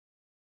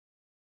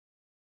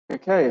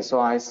Okay, so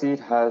I see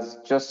it has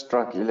just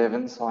struck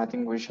 11, so I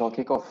think we shall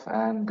kick off.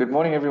 And good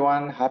morning,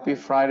 everyone. Happy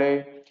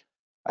Friday.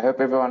 I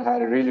hope everyone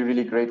had a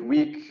really great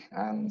week.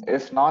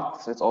 If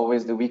not, it's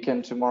always the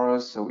weekend tomorrow,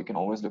 so we can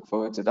always look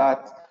forward to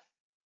that.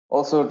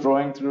 Also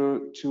drawing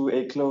through to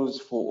a close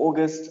for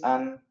August,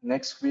 and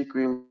next week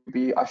we'll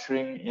be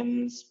ushering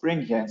in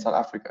spring here in South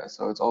Africa,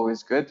 so it's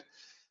always good.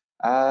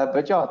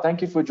 But yeah,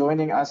 thank you for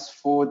joining us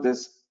for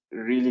this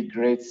really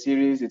great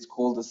series. It's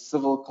called the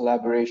Civil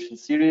Collaboration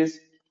Series.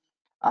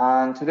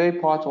 And today,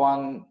 part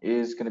one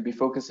is going to be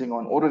focusing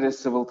on Autodesk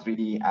Civil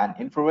 3D and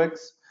Infraworks.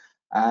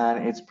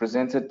 And it's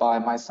presented by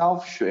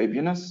myself, Shuaib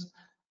Yunus.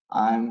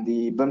 I'm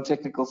the BIM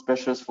Technical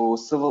Specialist for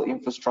Civil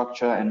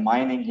Infrastructure and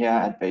Mining here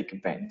at Baker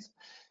Paint.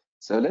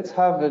 So let's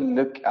have a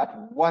look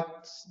at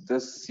what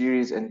this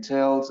series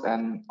entails,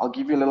 and I'll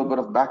give you a little bit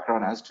of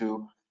background as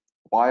to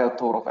why I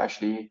thought of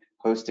actually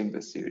hosting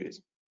this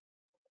series.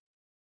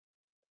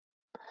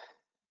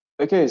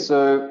 Okay,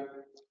 so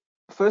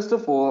first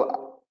of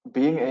all,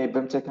 being a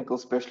BIM technical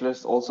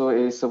specialist, also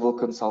a civil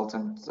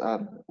consultant,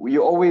 we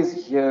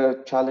always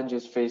hear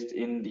challenges faced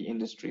in the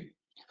industry,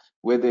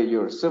 whether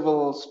you're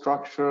civil,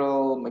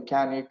 structural,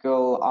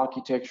 mechanical,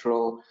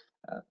 architectural,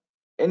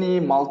 any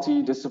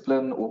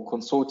multidiscipline or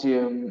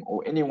consortium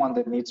or anyone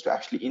that needs to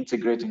actually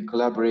integrate and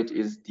collaborate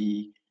is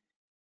the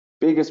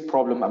biggest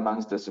problem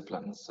amongst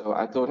disciplines. So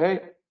I thought,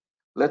 hey,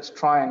 let's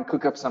try and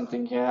cook up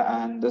something here,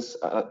 and this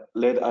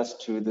led us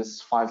to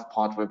this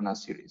 5-part webinar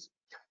series.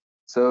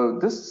 So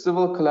this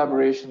civil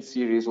collaboration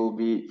series will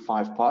be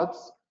 5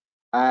 parts,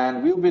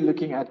 and we'll be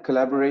looking at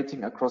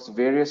collaborating across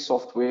various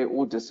software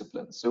or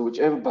disciplines. So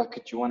whichever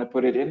bucket you want to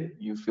put it in,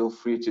 you feel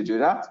free to do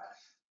that,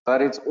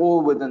 but it's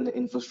all within the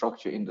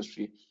infrastructure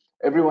industry.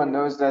 Everyone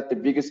knows that the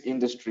biggest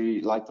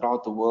industry, like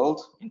throughout the world,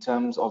 in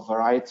terms of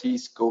variety,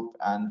 scope,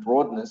 and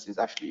broadness, is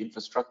actually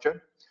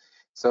infrastructure.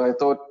 So I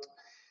thought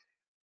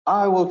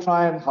I will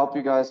try and help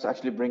you guys to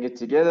actually bring it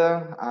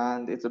together,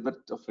 and it's a bit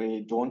of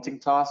a daunting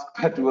task,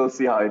 but we'll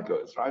see how it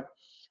goes, right?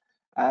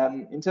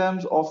 In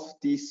terms of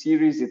the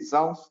series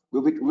itself,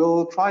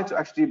 we'll try to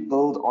actually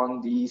build on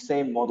the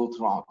same model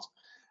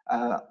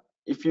throughout.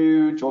 If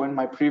you join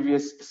my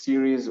previous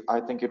series, I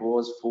think it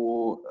was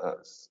for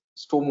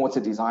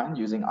stormwater design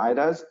using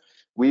IDAS,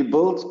 we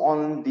built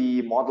on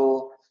the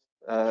model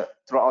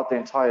throughout the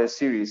entire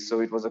series, so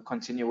it was a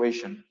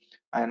continuation.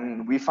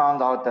 And we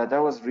found out that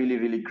that was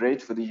really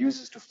great for the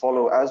users to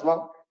follow as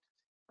well.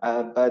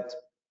 But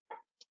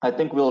I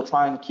think we'll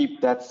try and keep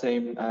that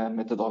same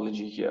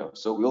methodology here.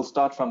 So we'll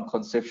start from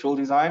conceptual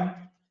design,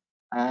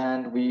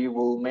 and we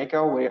will make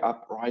our way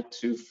up right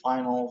to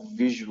final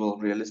visual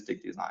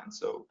realistic design.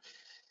 So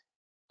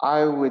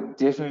I would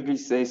definitely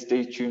say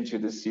stay tuned to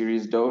the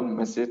series. Don't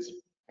miss it.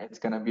 It's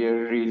going to be a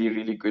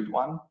really good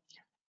one.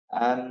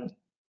 And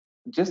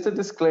just a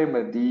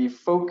disclaimer, the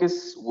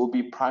focus will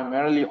be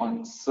primarily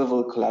on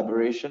civil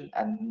collaboration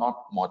and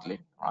not modeling,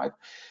 right?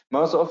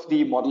 Most of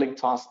the modeling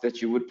tasks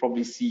that you would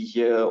probably see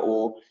here,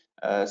 or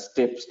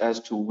steps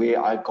as to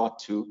where I got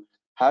to,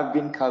 have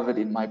been covered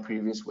in my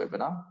previous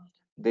webinar.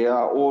 They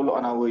are all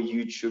on our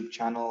YouTube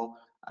channel.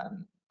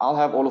 I'll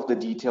have all of the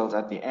details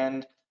at the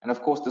end. And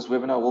of course, this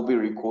webinar will be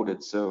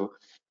recorded. So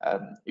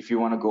if you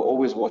want to go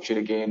always watch it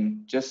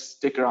again, just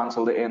stick around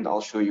till the end.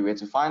 I'll show you where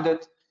to find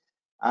it.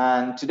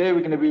 And today we're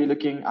going to be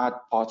looking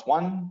at part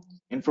 1,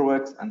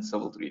 Infraworks and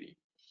Civil 3D.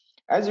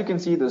 As you can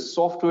see, the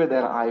software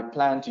that I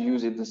plan to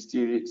use in this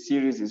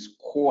series is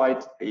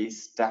quite a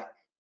stack.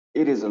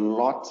 It is a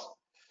lot,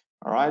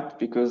 all right,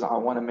 because I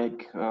want to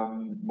make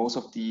most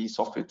of the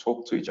software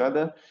talk to each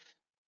other.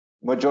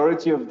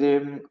 Majority of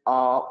them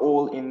are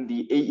all in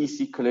the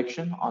AEC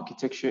collection,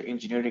 Architecture,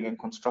 Engineering and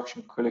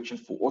Construction collection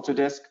for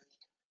Autodesk.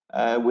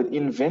 With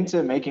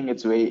Inventor making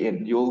its way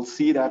in. You'll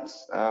see that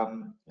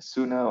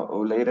sooner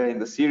or later in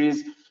the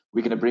series, we're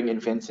going to bring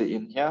Inventor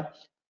in here.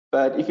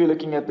 But if you're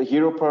looking at the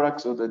hero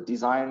products or the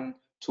design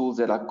tools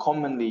that are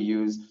commonly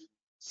used,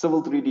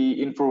 Civil 3D,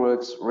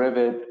 Infraworks,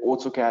 Revit,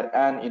 AutoCAD,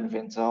 and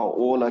Inventor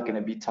all are going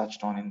to be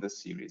touched on in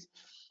this series.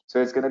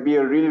 So it's going to be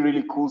a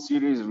really cool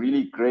series,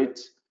 really great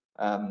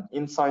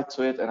insight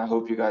to it, and I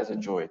hope you guys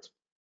enjoy it.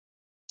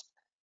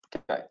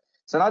 Okay,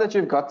 so now that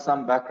you've got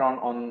some background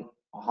on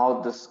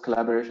how this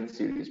collaboration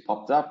series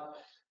popped up,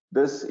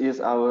 this is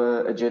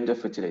our agenda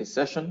for today's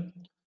session.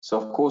 So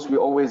of course, we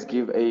always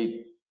give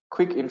a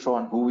quick intro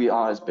on who we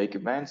are as Baker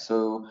Paint,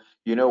 so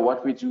you know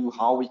what we do,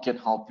 how we can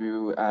help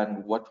you,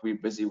 and what we're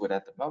busy with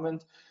at the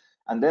moment.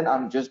 And then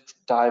I'm just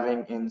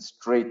diving in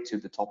straight to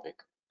the topic.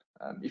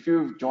 If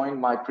you've joined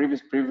my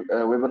previous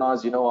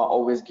webinars, you know I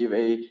always give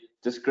a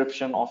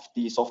description of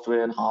the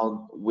software and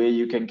where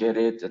you can get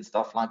it and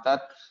stuff like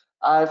that.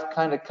 I've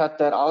kind of cut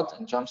that out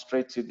and jumped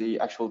straight to the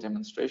actual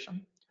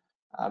demonstration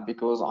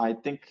because I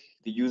think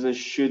the users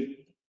should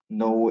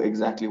know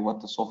exactly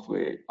what the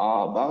software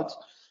are about.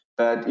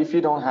 But if you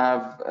don't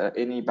have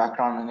any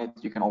background in it,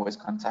 you can always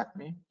contact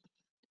me.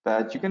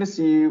 But you're going to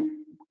see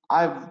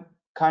I've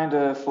kind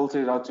of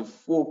filtered it out to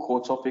 4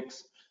 core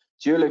topics: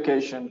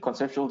 geolocation,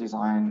 conceptual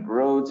design,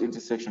 roads,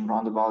 intersection,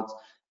 roundabouts,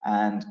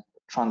 and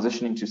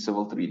transitioning to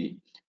Civil 3D.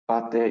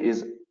 but there is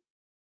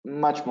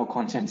much more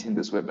content in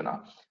this webinar.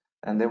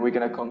 And then we're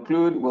going to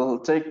conclude. We'll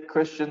take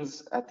questions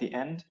at the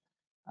end.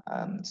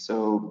 So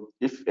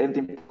if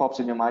anything pops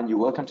in your mind,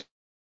 you're welcome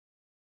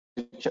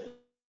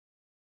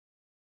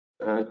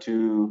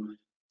to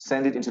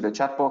send it into the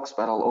chat box,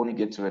 but I'll only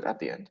get to it at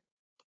the end.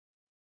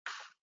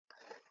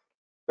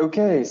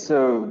 Okay, so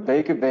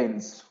Baker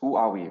Bains, who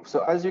are we?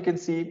 So as you can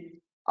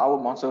see, our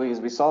motto is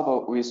we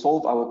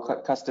solve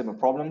our customer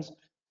problems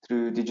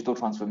through digital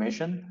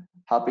transformation,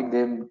 helping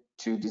them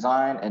to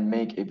design and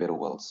make a better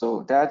world.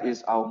 So that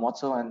is our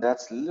motto, and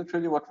that's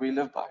literally what we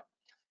live by.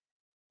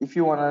 If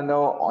you want to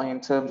know in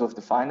terms of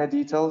the finer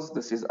details,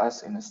 this is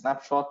us in a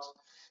snapshot.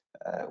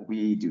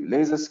 We do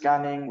laser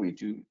scanning, we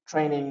do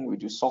training, we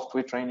do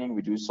software training,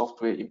 we do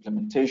software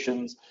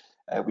implementations.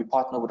 We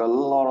partner with a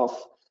lot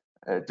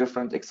of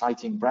different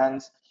exciting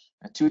brands.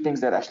 Two things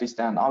that actually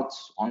stand out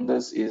on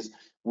this is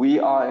we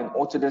are an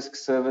Autodesk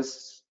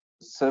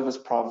service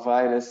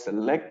provider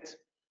select.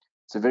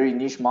 It's a very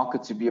niche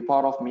market to be a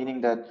part of,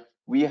 meaning that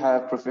we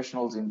have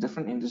professionals in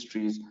different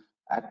industries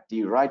at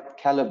the right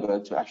caliber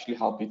to actually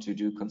help you to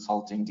do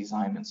consulting,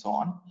 design, and so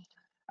on.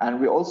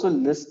 And we're also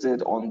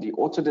listed on the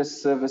Autodesk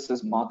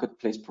Services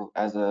Marketplace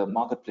as a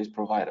marketplace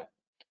provider,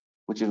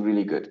 which is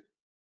really good.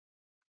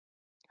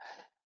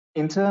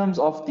 In terms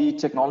of the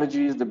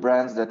technologies, the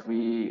brands that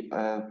we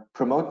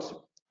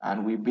promote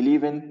and we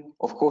believe in,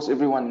 of course,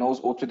 everyone knows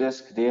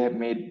Autodesk. They have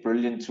made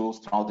brilliant tools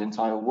throughout the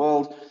entire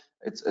world.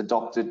 It's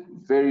adopted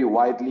very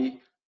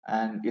widely,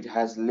 and it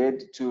has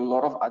led to a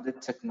lot of other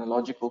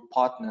technological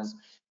partners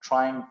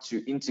trying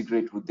to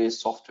integrate with their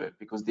software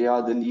because they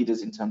are the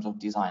leaders in terms of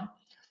design.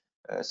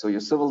 So your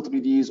Civil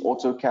 3Ds,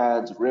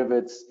 AutoCADs,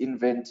 Revits,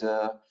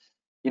 Inventor,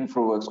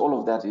 Infraworks, all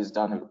of that is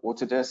done with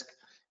Autodesk.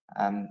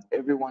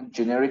 Everyone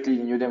generically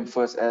knew them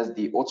first as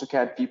the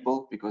AutoCAD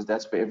people because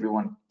that's where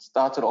everyone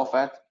started off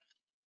at,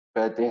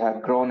 but they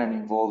have grown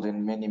and evolved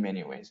in many,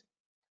 many ways.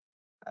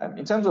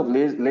 In terms of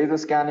laser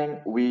scanning,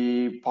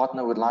 we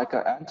partner with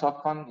Leica and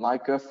Topcon.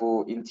 Leica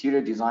for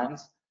interior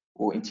designs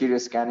or interior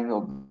scanning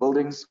of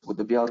buildings with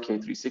the BLK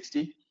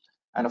 360.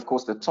 And of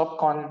course, the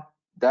Topcon,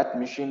 that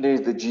machine there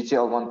is the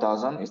GTL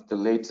 1000. It's the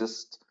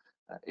latest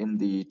in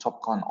the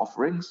Topcon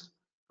offerings.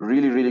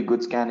 Really, really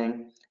good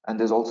scanning. And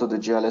there's also the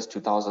GLS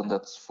 2000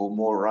 that's for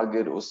more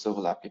rugged or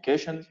civil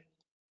applications.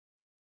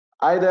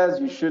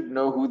 IDAS, you should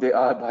know who they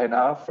are by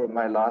now from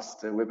my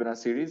last webinar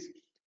series,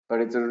 but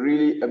it's a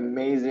really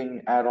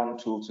amazing add-on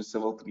tool to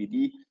Civil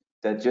 3D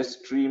that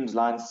just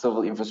streamlines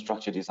civil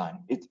infrastructure design.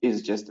 It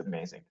is just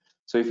amazing.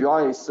 So if you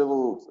are a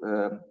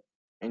civil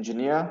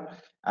engineer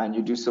and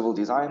you do civil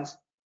designs,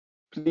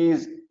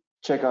 please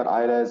check out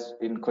IDAS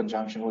in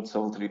conjunction with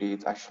Civil 3D.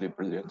 It's actually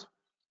brilliant.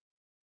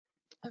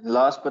 And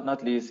last but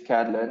not least,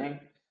 CAD learning.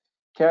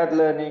 CAD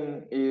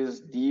learning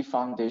is the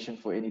foundation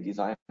for any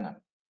designer.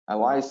 And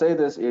why I say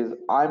this is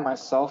I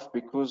myself,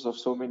 because of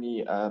so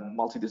many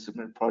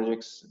multidisciplinary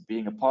projects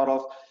being a part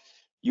of,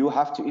 you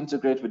have to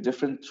integrate with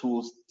different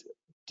tools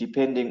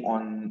depending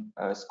on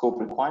scope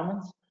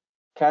requirements.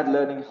 CAD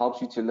learning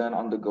helps you to learn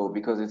on the go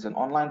because it's an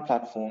online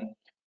platform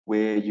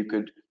where you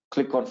could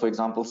click on, for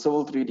example,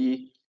 Civil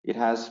 3D. It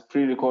has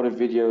pre-recorded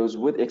videos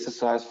with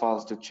exercise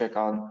files to check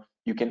out.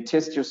 You can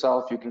test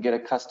yourself. You can get a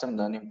custom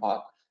learning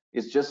path.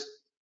 It's just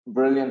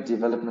brilliant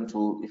development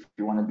tool if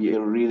you want to be a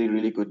really,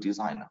 really good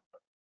designer.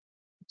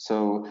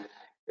 So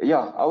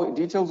yeah, our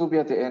details will be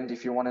at the end.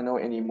 If you want to know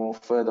any more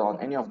further on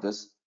any of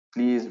this,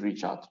 please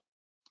reach out.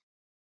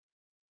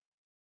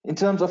 In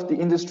terms of the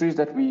industries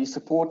that we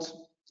support,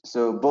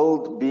 so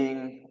build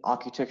being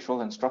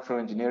architectural and structural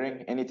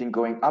engineering, anything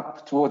going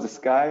up towards the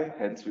sky,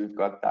 hence we've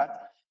got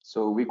that.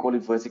 So we call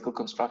it vertical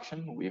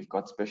construction. We've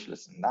got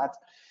specialists in that.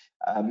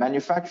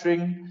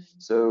 Manufacturing,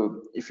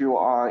 so if you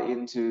are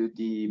into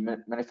the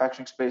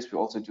manufacturing space, we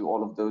also do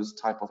all of those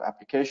type of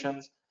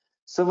applications.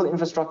 Civil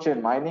infrastructure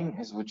and mining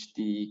is which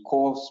the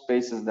core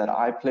spaces that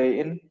I play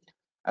in,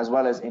 as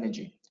well as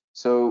energy.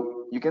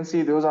 So you can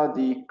see those are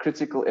the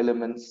critical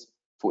elements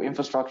for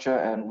infrastructure,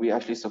 and we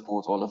actually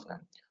support all of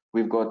them.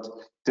 We've got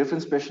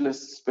different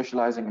specialists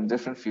specializing in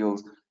different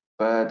fields,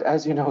 but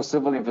as you know,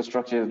 civil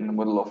infrastructure is in the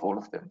middle of all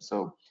of them.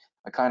 So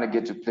I kind of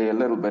get to play a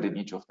little bit in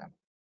each of them.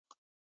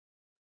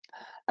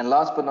 And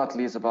last but not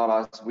least about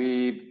us,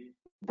 we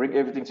bring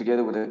everything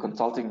together with a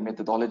consulting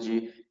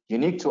methodology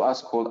unique to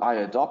us called I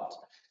Adopt.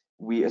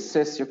 We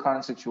assess your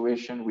current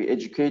situation, we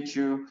educate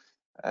you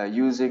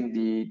using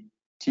the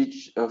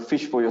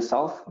fish for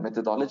yourself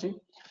methodology.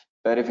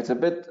 But if it's a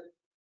bit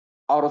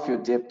out of your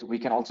depth, we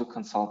can also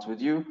consult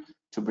with you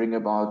to bring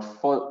about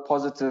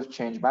positive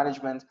change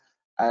management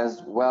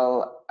as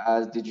well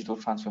as digital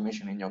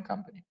transformation in your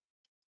company.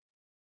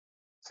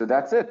 So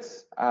that's it.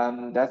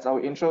 That's our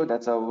intro.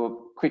 That's our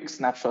quick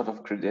snapshot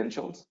of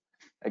credentials.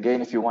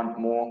 Again, if you want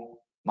more,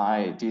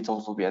 my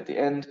details will be at the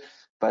end.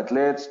 But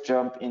let's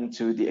jump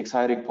into the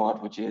exciting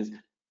part, which is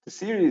the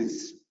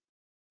series.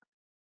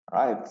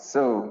 All right,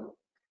 so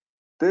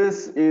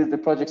this is the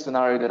project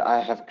scenario that I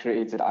have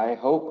created. I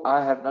hope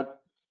I have not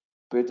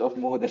bit of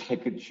more that I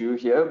could chew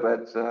here,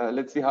 but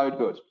let's see how it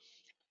goes.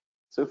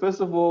 So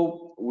first of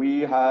all,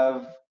 we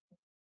have,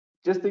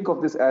 just think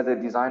of this as a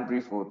design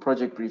brief or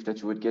project brief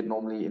that you would get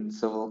normally in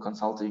civil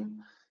consulting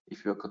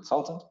if you're a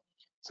consultant.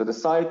 So the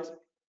site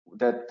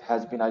that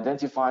has been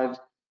identified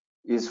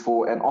is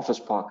for an office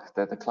park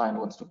that the client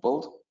wants to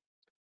build.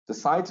 The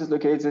site is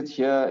located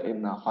here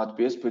in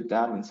Hartbeespoort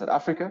Dam in South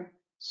Africa.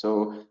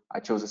 So I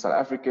chose a South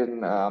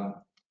African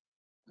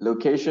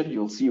location.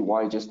 You'll see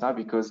why just now,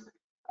 because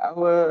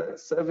our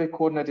survey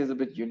coordinate is a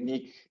bit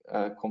unique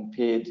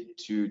compared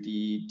to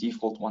the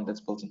default one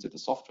that's built into the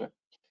software.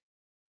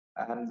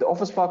 And the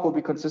office park will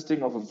be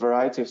consisting of a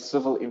variety of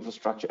civil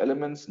infrastructure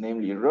elements,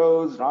 namely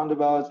roads,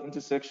 roundabouts,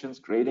 intersections,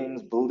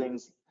 gradings,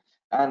 buildings,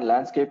 and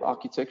landscape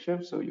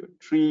architecture. So your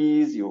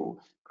trees, your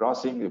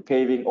grassing, your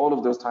paving, all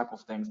of those type of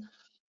things,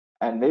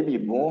 and maybe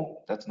more.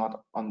 That's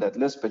not on that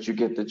list, but you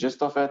get the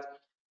gist of it.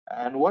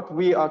 And what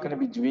we are going to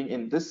be doing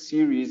in this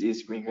series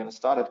is we're going to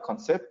start at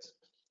concept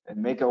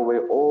and make our way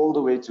all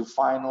the way to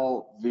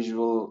final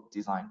visual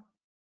design.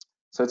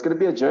 So it's going to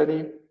be a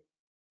journey.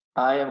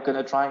 I am going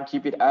to try and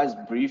keep it as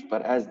brief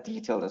but as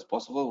detailed as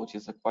possible, which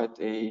is quite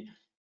a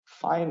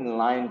fine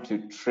line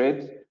to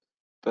tread.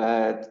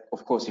 But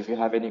of course, if you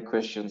have any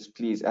questions,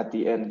 please at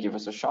the end give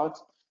us a shout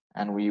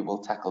and we will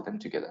tackle them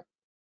together.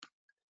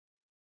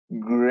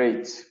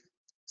 Great.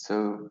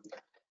 So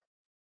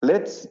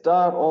let's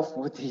start off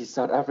with the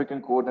South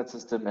African coordinate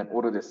system and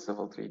Autodesk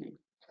Civil 3D.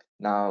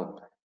 Now,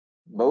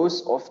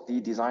 most of the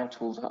design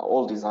tools are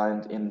all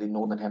designed in the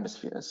Northern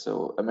Hemisphere,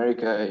 so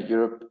America,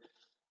 Europe,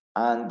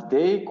 and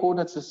their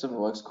coordinate system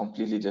works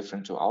completely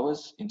different to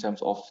ours in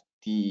terms of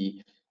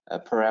the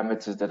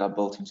parameters that are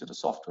built into the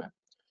software.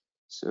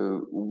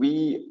 So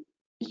we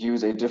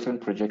use a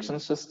different projection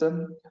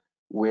system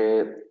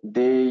where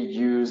they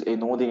use a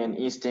northing and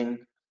easting,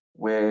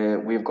 where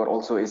we've got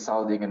also a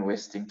southing and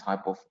westing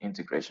type of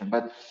integration.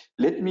 But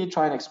let me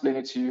try and explain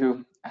it to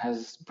you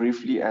as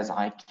briefly as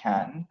I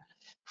can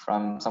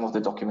from some of the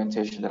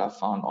documentation that I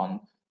found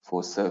on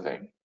for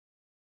surveying.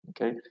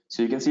 Okay,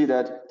 so you can see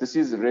that this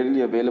is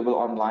readily available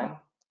online.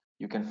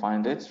 You can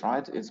find it,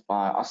 right? It's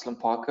by Aslam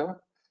Parker,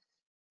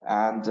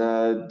 and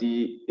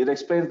it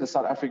explains the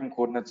South African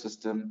coordinate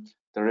system,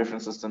 the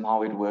reference system,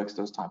 how it works,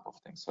 those type of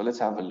things. So let's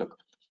have a look.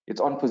 It's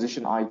on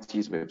Position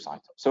IT's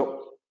website.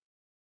 So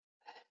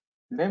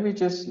let me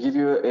just give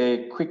you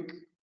a quick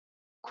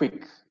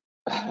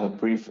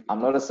brief.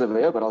 I'm not a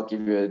surveyor, but I'll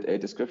give you a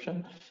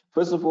description.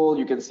 First of all,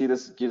 you can see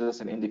this gives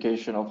us an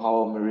indication of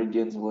how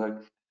meridians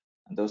work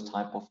and those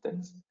type of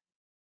things.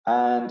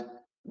 And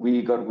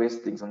we got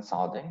westings and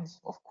southings,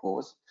 of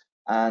course.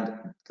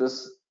 And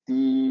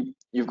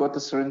you've got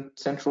the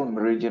central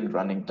meridian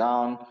running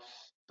down,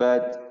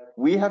 but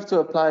we have to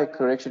apply a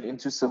correction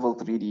into Civil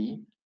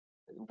 3D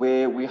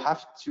where we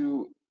have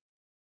to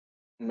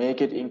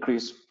make it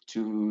increase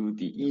to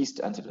the east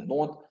and to the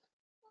north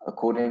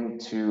according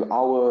to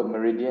our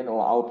meridian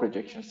or our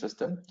projection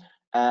system.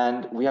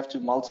 And we have to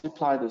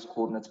multiply those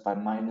coordinates by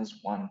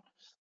 -1.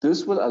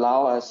 This will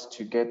allow us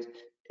to get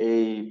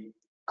a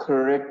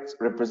correct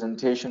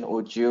representation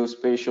or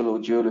geospatial or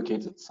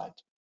geolocated site.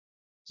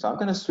 So I'm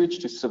going to switch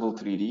to Civil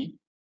 3D.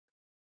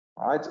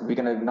 All right, we're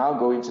going to now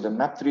go into the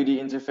Map 3D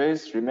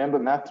interface. Remember,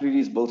 Map 3D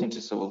is built into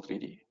Civil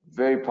 3D.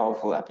 Very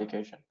powerful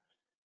application.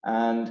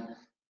 And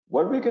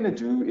what we're going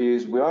to do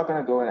is we are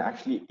going to go and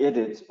actually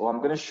edit, or I'm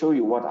going to show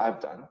you what I've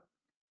done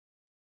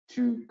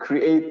to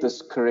create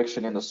this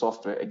correction in the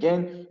software.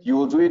 Again, you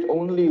will do it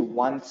only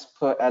once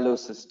per allo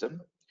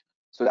system.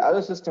 So the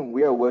allo system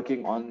we are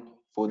working on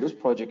for this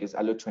project is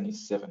allo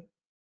 27.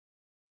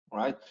 All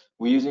right,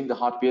 we're using the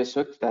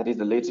Hartbeespoort, that is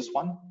the latest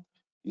one.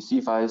 You see,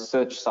 if I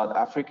search South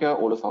Africa,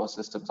 all of our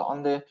systems are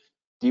on there.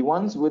 The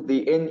ones with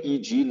the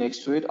NEG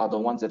next to it are the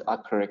ones that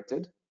are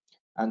corrected,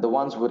 and the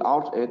ones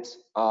without it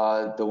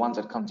are the ones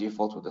that come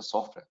default with the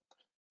software.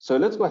 So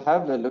let's go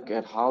have a look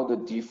at how the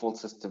default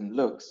system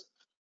looks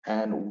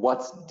and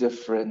what's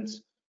different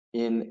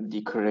in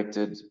the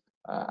corrected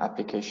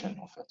application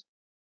of it.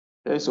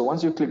 Okay, so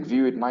once you click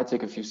view, it might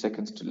take a few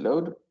seconds to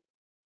load.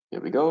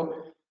 Here we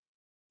go.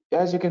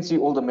 As you can see,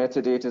 all the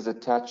metadata is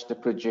attached. The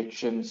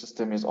projection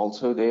system is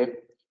also there,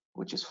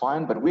 which is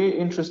fine, but we're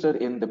interested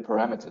in the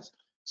parameters.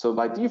 So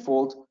by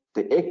default,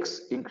 the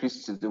X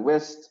increases to the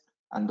west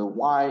and the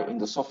Y in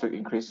the software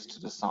increases to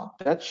the south.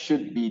 That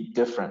should be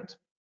different.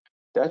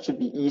 That should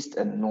be east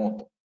and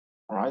north,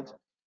 all right,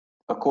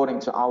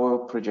 according to our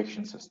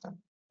projection system.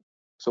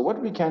 So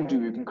what we can do,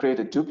 we can create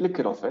a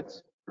duplicate of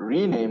it,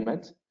 rename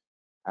it,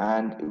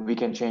 and we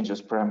can change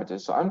those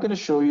parameters. So I'm going to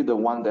show you the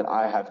one that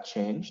I have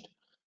changed.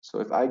 So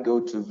if I go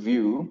to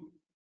view,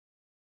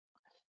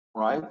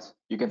 right,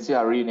 you can see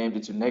I renamed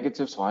it to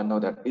negative, so I know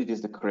that it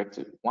is the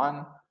corrected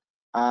one.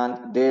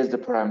 And there's the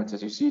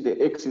parameters. You see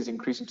the X is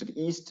increasing to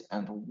the east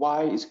and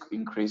Y is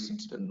increasing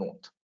to the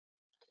north.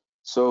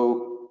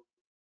 So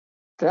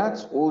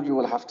that's all you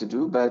will have to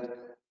do, but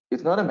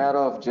it's not a matter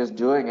of just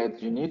doing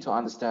it. You need to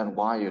understand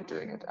why you're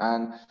doing it.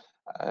 And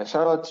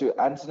shout out to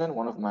Antonin,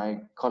 one of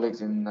my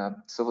colleagues in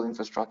civil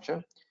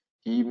infrastructure.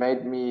 He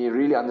made me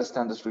really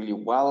understand this really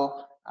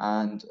well.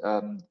 and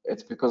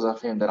it's because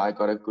of him that I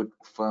got a good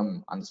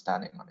firm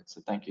understanding on it.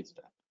 So thank you to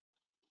that.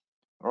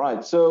 All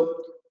right, so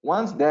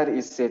once that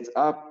is set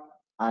up,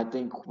 I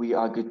think we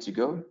are good to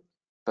go.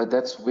 But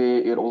that's where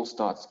it all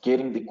starts,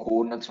 getting the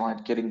coordinates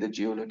right, getting the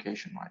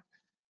geolocation right.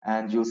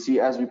 And you'll see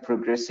as we're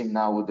progressing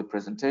now with the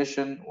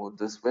presentation or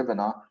this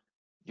webinar,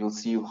 you'll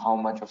see how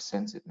much of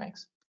sense it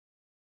makes.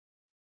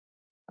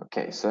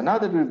 Okay, so now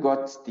that we've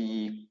got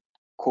the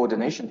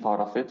coordination part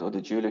of it, or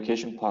the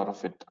geolocation part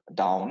of it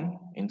down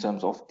in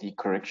terms of the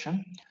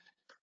correction,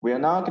 we are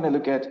now going to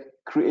look at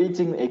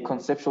creating a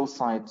conceptual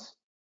site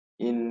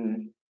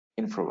in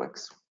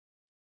Infraworks.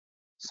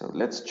 So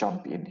let's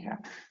jump in here.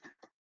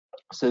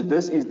 So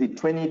this is the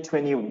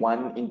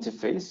 2021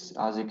 interface,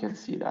 as you can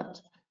see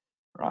that,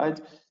 right?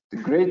 The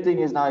great thing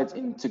is now it's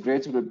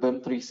integrated with BIM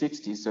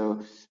 360.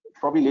 So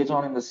probably later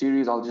on in the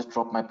series, I'll just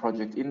drop my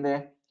project in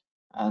there.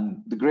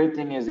 And the great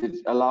thing is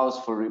it allows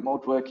for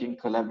remote working,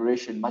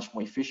 collaboration much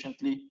more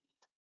efficiently.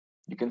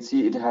 You can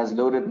see it has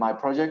loaded my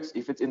projects.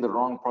 If it's in the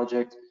wrong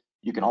project,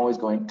 you can always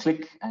go and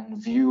click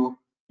and view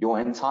your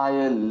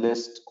entire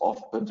list of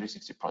BIM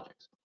 360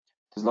 projects.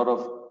 There's a lot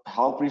of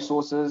help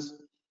resources.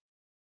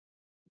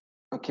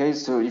 Okay,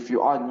 so if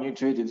you are new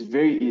to it, it's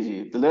very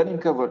easy. The learning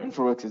curve on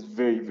Infraworks is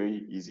very,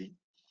 very easy.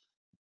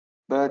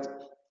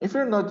 But if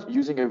you're not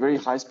using a very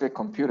high-spec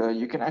computer,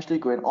 you can actually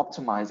go and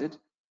optimize it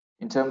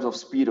in terms of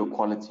speed or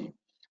quality.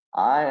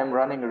 I am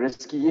running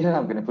risky here.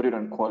 I'm going to put it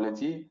on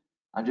quality.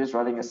 I'm just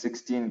running a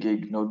 16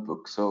 gig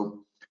notebook. So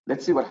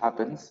let's see what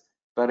happens.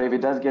 But if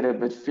it does get a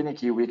bit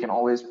finicky, we can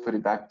always put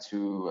it back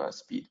to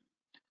speed.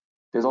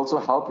 There's also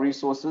help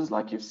resources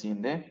like you've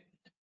seen there.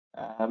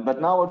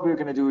 But now what we're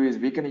going to do is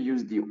we're going to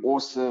use the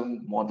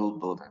awesome model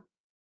builder.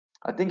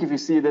 I think if you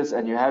see this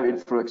and you have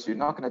Infraworks, you're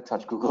not going to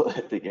touch Google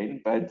Earth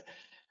again, but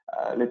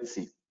let's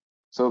see.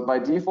 So by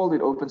default,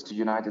 it opens to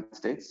United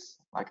States.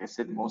 Like I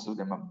said, most of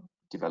them are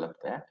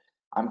developed there.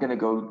 I'm going to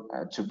go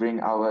to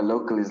bring our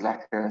local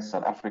Islaka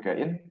South Africa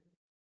in.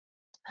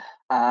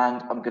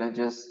 And I'm going to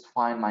just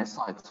find my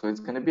site. So it's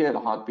going to be at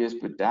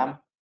Hartbeespoort Dam,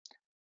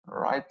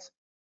 right?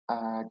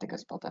 I think I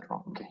spelled that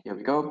wrong. Okay, here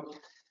we go.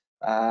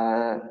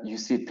 You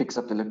see it picks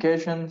up the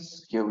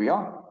locations. Here we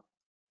are.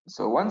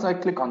 So once I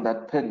click on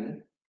that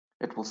pin,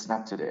 it will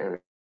snap to the area.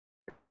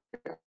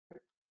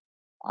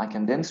 I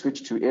can then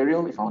switch to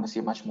aerial if I want to see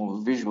a much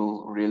more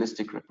visual,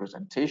 realistic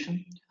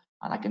representation,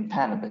 and I can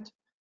pan a bit.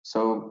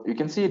 So you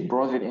can see it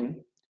brought it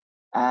in,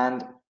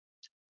 and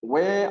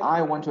where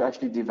I want to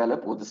actually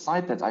develop, or the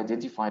site that's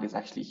identified, is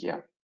actually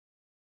here.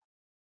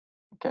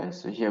 Okay,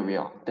 so here we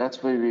are.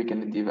 That's where we're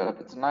going to develop.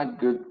 It's a nice,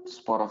 good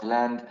spot of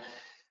land.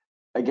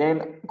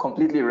 Again,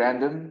 completely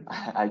random.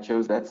 I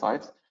chose that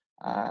site.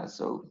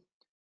 So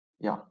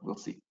yeah, we'll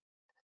see.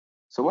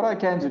 So what I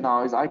can do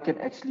now is I can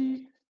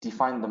actually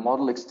define the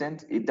model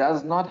extent. It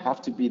does not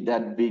have to be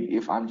that big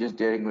if I'm just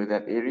dealing with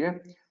that area.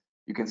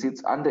 You can see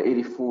it's under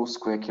 84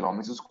 square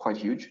kilometers, quite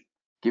huge.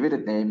 Give it a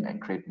name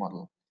and create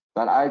model.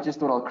 But I just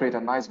thought I'll create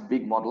a nice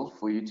big model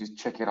for you to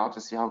check it out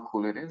to see how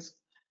cool it is.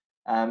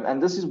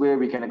 And this is where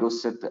we're going to go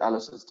set the allo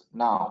system.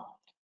 Now,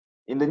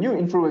 in the new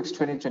Infraworks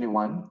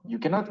 2021, you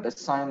cannot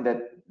assign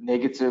that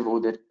negative or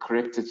that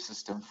corrected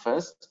system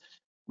first.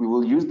 We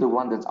will use the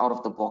one that's out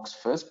of the box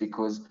first,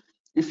 because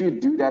if you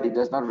do that, it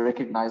does not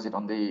recognize it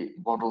on the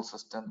model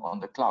system on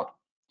the cloud.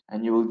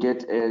 And you will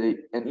get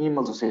an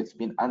email to say it's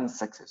been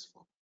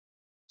unsuccessful.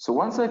 So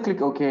once I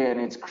click OK and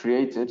it's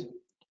created,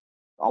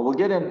 I will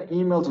get an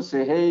email to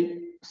say, hey,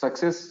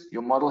 success,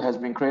 your model has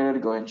been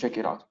created, go and check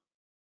it out.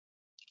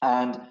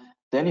 And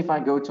then if I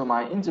go to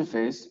my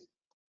interface,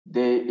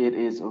 there it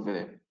is over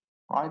there,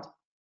 right?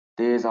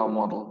 There's our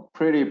model.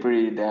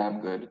 Pretty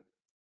damn good,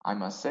 I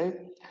must say.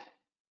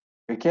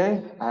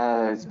 Okay,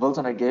 it's built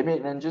on a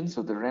gaming engine,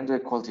 so the render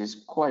quality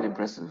is quite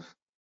impressive,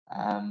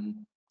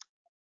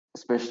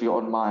 especially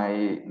on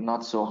my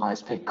not so high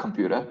spec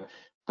computer.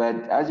 But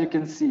as you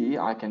can see,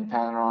 I can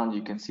pan around.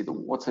 You can see the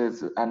water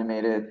is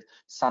animated,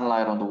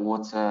 sunlight on the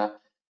water.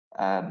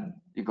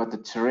 You've got the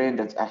terrain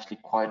that's actually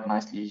quite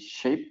nicely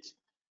shaped.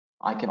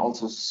 I can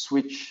also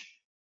switch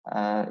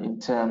in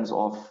terms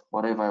of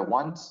whatever I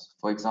want.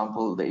 For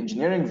example, the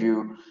engineering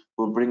view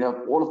will bring up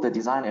all of the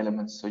design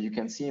elements. So you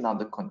can see now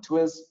the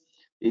contours.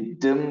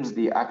 It dims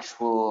the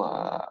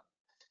actual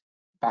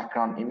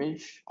background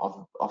image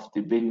of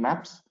the BIM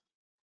maps,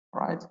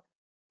 right?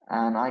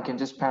 And I can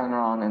just pan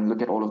around and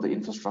look at all of the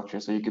infrastructure.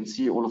 So you can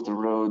see all of the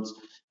roads.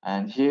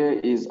 And here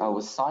is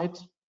our site.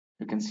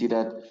 You can see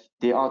that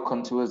there are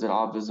contours that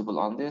are visible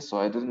on there. So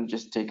I didn't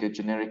just take a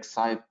generic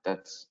site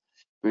that's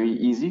very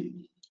easy.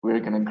 We're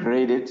going to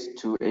grade it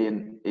to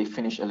a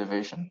finished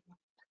elevation.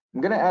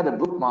 I'm going to add a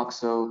bookmark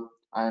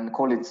and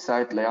call it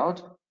site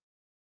layout.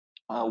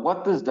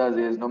 What this does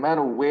is no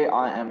matter where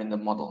I am in the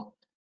model,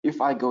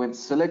 if I go and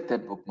select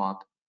that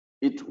bookmark,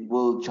 it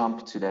will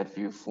jump to that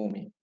view for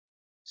me.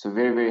 So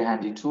very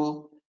handy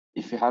tool.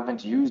 If you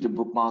haven't used a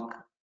bookmark,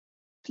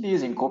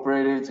 please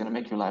incorporate it. It's going to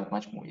make your life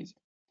much more easy.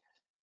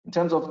 In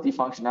terms of the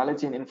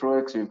functionality in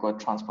Infraworks, we've got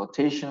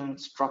transportation,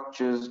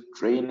 structures,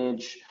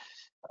 drainage,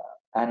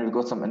 And we've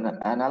got some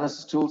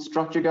analysis tools.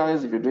 Structure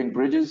guys, if you're doing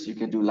bridges, you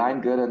can do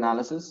line girder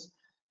analysis.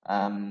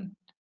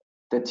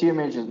 The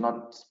TMH is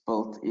not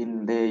built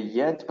in there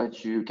yet,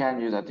 but you can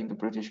use, I think, the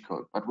British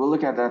code. But we'll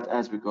look at that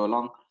as we go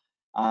along.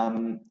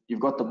 You've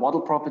got the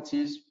model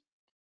properties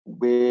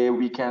where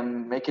we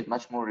can make it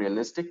much more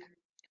realistic.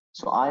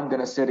 So I'm going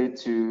to set it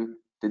to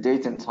the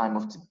date and time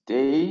of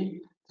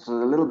today. So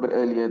a little bit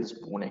earlier this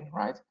morning,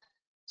 right?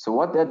 So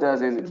what that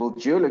does is it will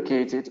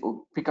geolocate it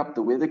or pick up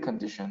the weather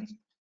conditions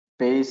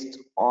based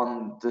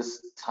on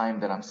this time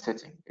that I'm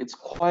setting. It's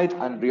quite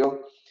unreal.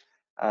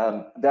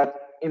 That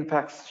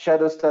impacts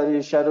shadow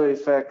studies, shadow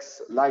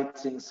effects,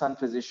 lighting, sun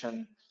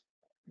position,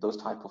 those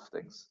type of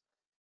things.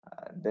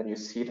 Then you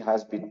see it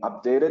has been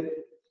updated.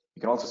 You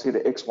can also see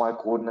the XY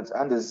coordinates,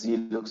 and the Z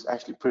looks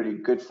actually pretty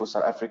good for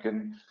South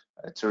African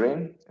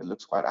terrain. It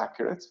looks quite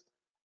accurate.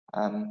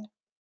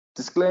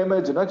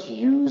 Disclaimer, do not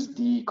use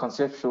the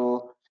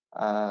conceptual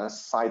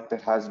site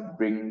that has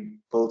been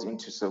built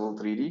into Civil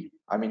 3D,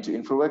 to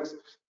Infraworks.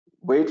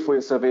 Wait for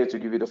your surveyor to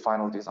give you the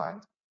final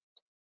design.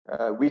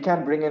 We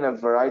can bring in a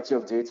variety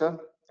of data,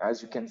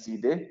 as you can see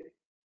there.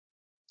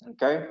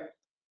 Okay.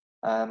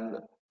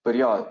 But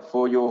yeah,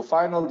 for your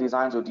final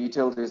designs or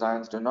detailed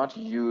designs, do not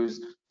use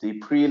the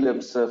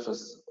prelim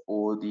surface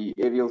or the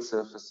aerial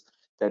surface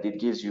that it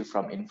gives you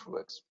from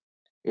Infraworks.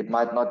 It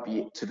might not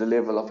be to the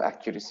level of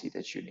accuracy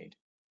that you need.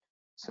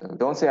 So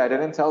don't say I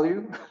didn't tell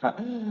you,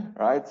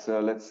 right? So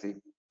let's see.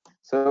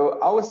 So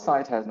our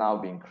site has now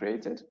been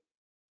created.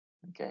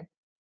 Okay,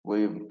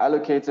 we've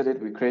allocated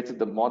it, we created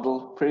the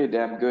model, pretty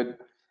damn good.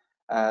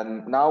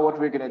 And now what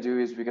we're going to do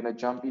is we're going to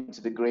jump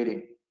into the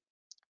grading.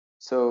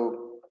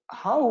 So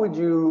how would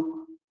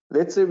you,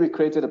 let's say we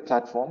created a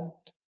platform.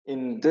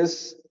 In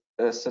this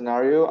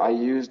scenario, I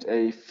used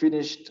a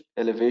finished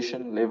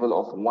elevation level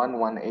of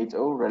 1180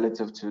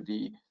 relative to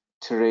the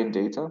terrain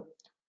data.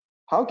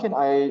 How can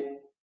I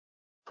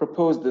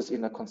propose this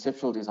in a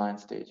conceptual design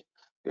stage?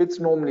 It's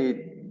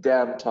normally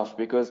damn tough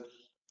because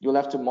you'll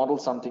have to model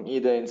something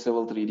either in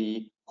Civil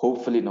 3D,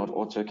 hopefully not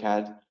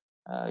AutoCAD,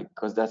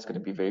 because that's going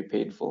to be very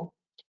painful.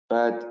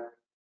 But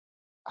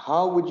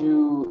how would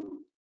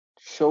you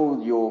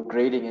show your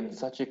grading in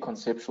such a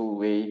conceptual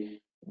way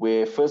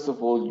where, first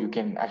of all, you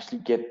can actually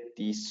get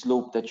the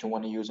slope that you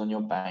want to use on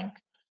your bank,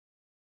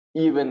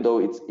 even though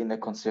it's in a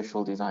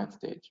conceptual design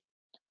stage?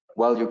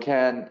 Well, you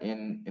can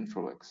in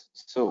Infraworks.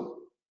 So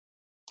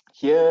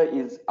here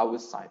is our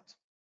site.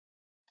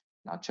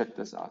 Now check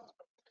this out.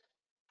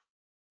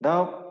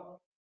 Now,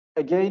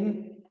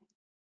 again,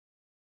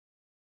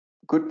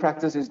 good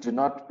practice is do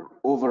not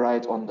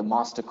overwrite on the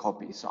master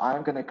copy. So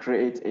I'm going to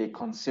create a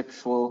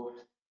conceptual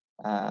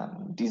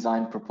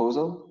design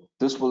proposal.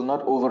 This will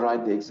not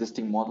override the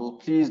existing model.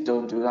 Please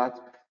don't do that.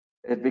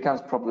 It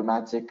becomes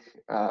problematic.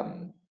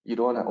 You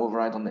don't want to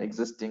override on the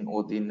existing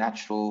or the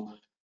natural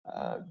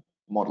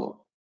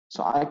model.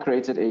 So I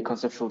created a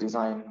conceptual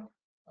design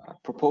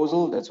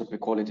proposal. That's what we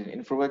call it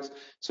in Infraworks.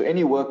 So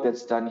any work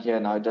that's done here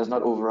now does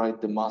not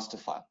override the master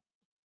file.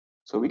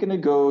 So we're going to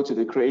go to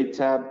the Create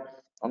tab.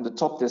 On the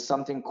top, there's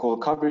something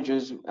called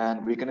Coverages,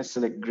 and we're going to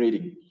select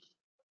Grading.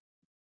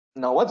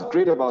 Now, what's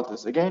great about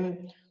this?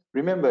 Again,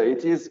 remember,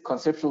 it is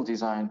conceptual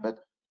design,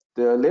 but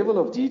the level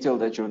of detail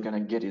that you're going to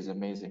get is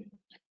amazing.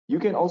 You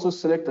can also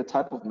select the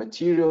type of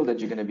material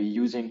that you're going to be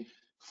using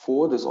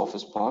for this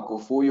office park or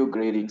for your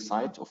grading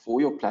site or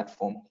for your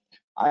platform.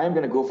 I am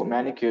going to go for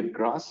manicured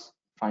grass,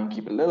 try and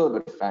keep it a little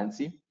bit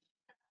fancy,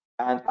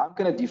 and I'm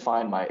going to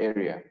define my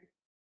area.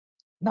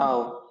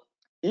 Now,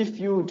 if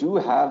you do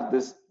have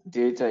this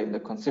data in the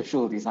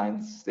conceptual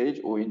design stage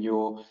or in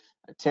your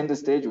tender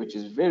stage, which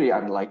is very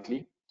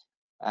unlikely,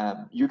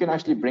 you can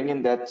actually bring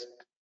in that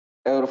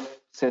ERF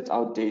set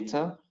out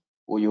data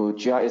or your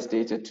GIS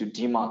data to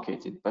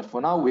demarcate it. But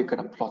for now, we're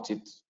going to plot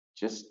it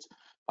just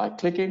by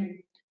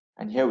clicking,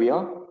 and here we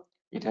are.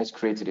 It has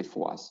created it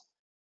for us.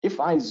 If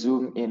I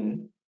zoom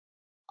in,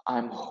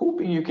 I'm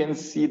hoping you can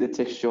see the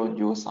texture on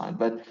your side,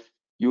 but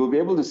you will be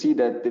able to see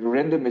that the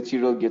render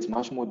material gets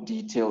much more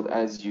detailed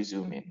as you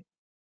zoom in.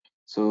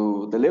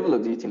 So the level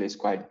of detail is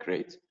quite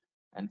great.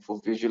 And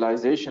for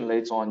visualization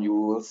later on, you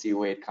will see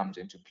where it comes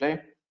into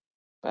play.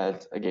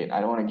 But again, I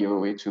don't want to give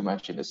away too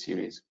much in the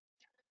series.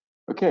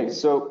 Okay,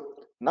 so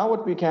now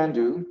what we can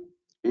do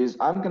is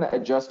I'm going to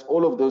adjust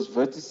all of those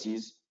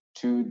vertices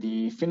to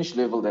the finish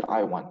level that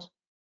I want.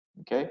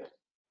 Okay,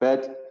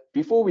 but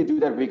before we do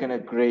that, we're going to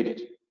grade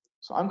it.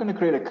 So I'm going to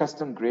create a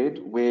custom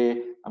grade where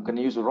I'm going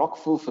to use a rock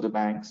fill for the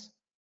banks,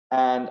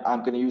 and I'm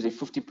going to use a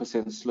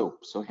 50% slope.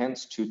 So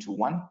hence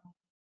 2:1,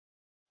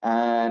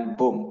 and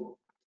boom,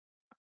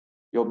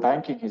 your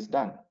banking is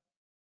done.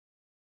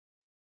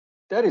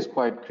 That is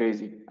quite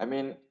crazy. I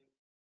mean,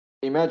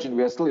 imagine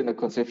we are still in the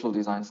conceptual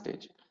design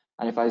stage.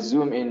 And if I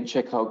zoom in,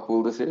 check how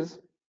cool this is.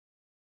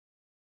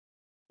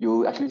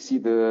 You'll actually see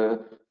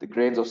the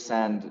grains of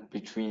sand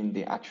between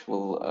the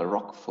actual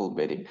rock fill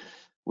bedding,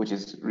 which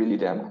is really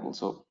damn cool.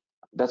 So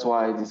that's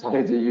why I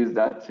decided to use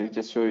that to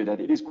just show you that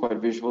it is quite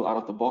visual out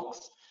of the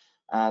box.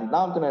 And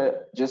now I'm gonna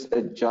just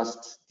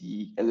adjust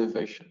the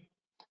elevation,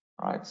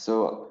 right?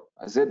 So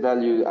Z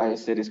value I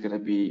said is going to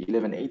be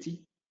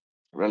 1180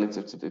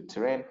 relative to the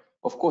terrain.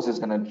 Of course, it's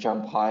going to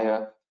jump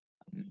higher.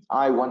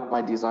 I want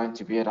my design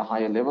to be at a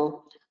higher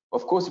level.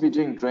 Of course, if you're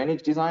doing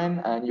drainage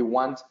design and you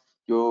want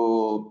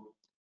your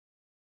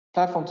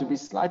platform to be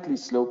slightly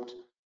sloped,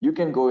 you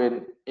can go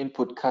and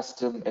input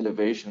custom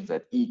elevations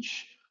at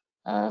each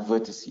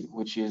vertice,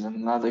 which is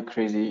another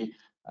crazy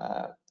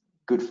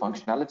good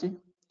functionality.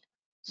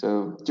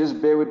 So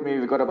just bear with me,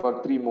 we've got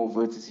about 3 more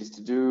vertices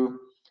to do.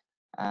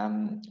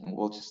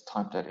 We'll just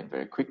type that in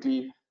very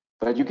quickly.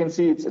 But you can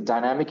see it's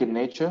dynamic in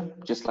nature,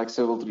 just like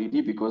Civil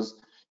 3D, because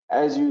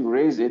as you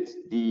raise it,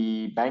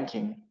 the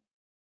banking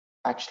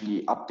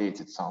actually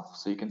updates itself.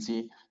 So you can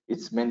see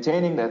it's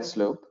maintaining that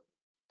slope,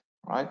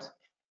 right?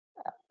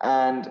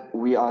 And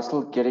we are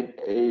still getting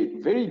a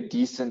very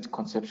decent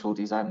conceptual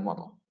design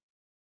model.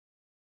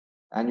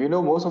 And you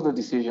know, most of the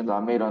decisions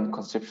are made on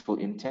conceptual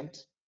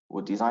intent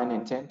or design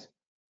intent.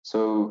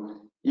 So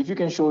if you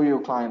can show your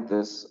client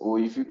this, or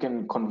if you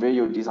can convey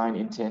your design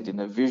intent in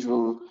a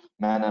visual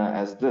manner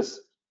as this,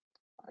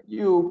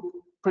 you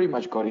pretty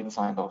much got it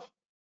signed off.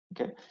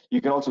 Okay.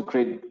 You can also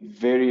create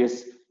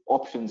various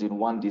options in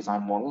one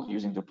design model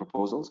using the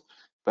proposals,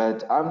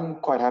 but I'm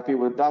quite happy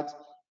with that.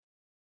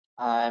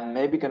 I'm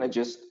maybe gonna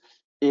just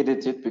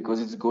edit it because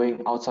it's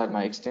going outside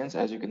my extents,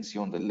 as you can see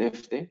on the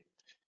left there.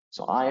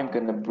 So I am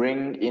going to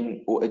bring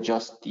in or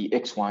adjust the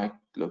XY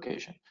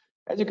location.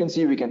 As you can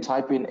see, we can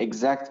type in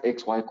exact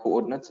XY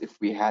coordinates if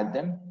we had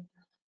them.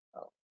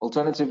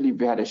 Alternatively, if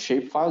we had a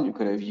shapefile, you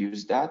could have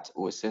used that,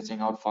 or a setting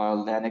out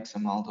file, LAN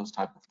XML, those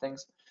type of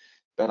things.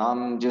 But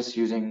I'm just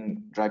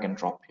using drag and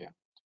drop here,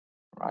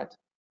 right?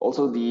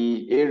 Also,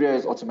 the area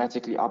is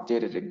automatically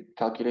updated and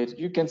calculated.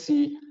 You can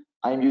see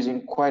I'm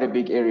using quite a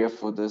big area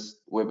for this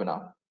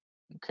webinar,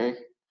 okay?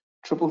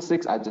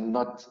 666, I did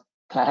not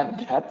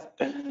plan that,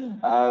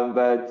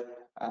 but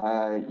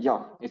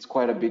yeah, it's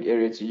quite a big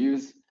area to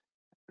use.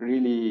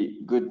 Really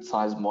good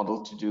size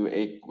model to do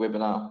a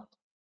webinar.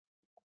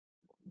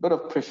 Bit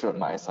of pressure on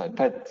my side,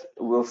 but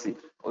we'll see.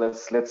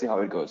 Let's see how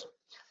it goes.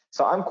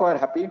 So I'm quite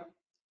happy.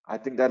 I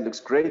think that looks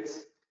great,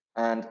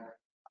 and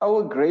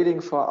our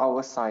grading for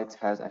our site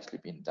has actually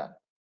been done.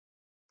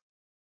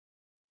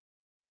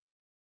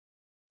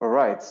 All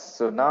right,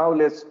 so now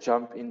let's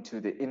jump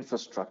into the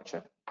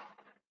infrastructure,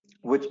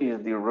 which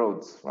is the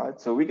roads, right?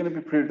 So we're going to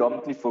be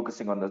predominantly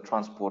focusing on the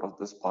transport of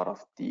this part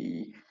of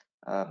the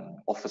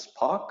office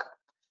park.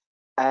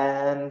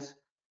 And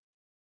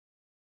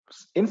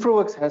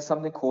Infraworks has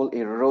something called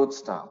a road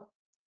style.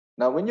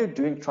 Now, when you're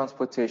doing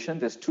transportation,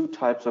 there's 2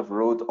 types of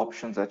road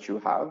options that you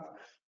have.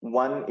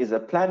 One is a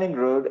planning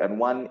road and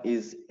one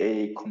is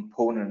a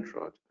component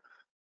road.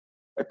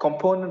 A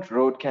component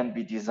road can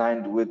be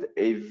designed with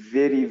a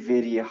very,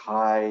 very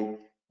high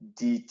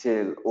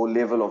detail or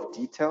level of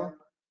detail,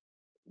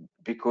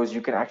 because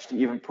you can actually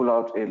even pull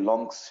out a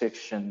long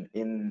section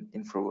in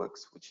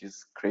Infraworks, which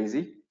is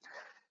crazy.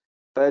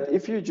 But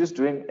if you're just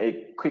doing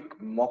a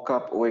quick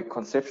mock-up or a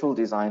conceptual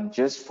design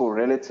just for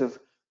relative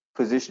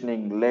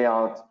positioning,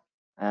 layout,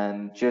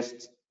 and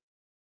just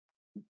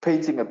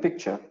painting a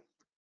picture,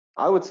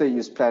 I would say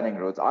use planning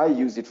roads. I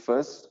use it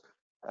first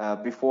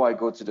before I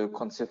go to the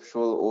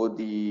conceptual or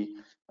the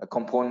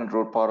component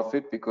road part of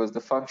it, because the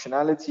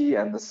functionality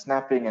and the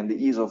snapping and the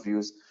ease of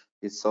use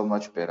is so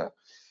much better.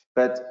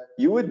 But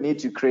you would need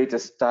to create a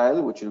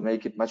style which will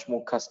make it much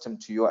more custom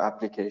to your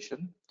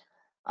application.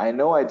 I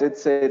know I did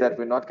say that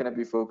we're not going to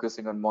be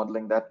focusing on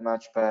modeling that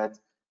much, but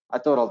I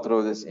thought I'll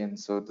throw this in.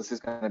 So this is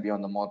going to be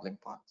on the modeling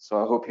part.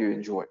 So I hope you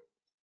enjoy.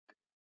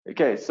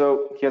 Okay,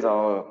 so here's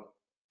our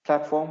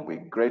platform.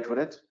 We're great with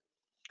it.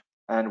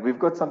 And we've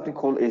got something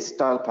called a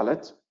style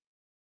palette.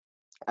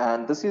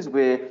 And this is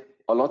where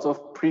a lot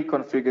of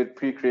pre-configured,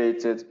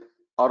 pre-created,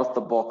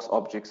 out-of-the-box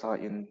objects are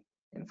in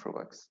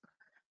Infraworks.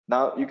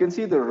 Now, you can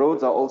see the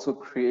roads are also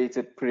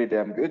created pretty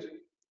damn good,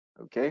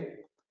 okay?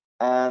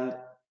 And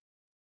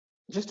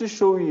just to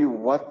show you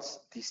what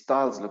the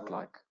styles look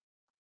like.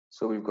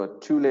 So we've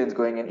got 2 lanes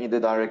going in either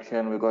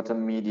direction, we've got a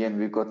median,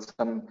 we've got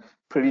some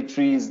pretty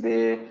trees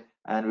there,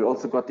 and we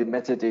also got the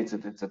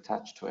metadata that's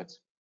attached to it,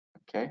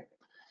 okay?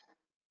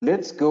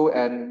 Let's go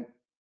and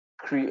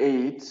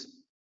create,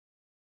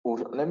 or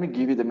let me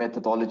give you the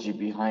methodology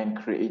behind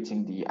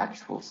creating the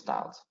actual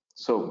styles.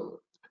 So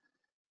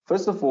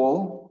first of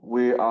all,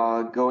 we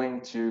are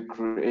going to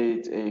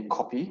create a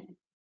copy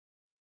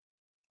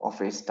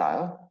of a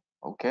style,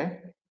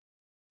 okay?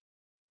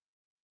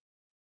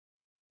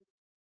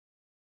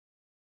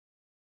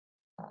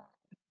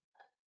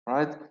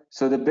 Right,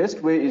 so the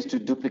best way is to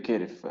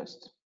duplicate it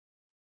first.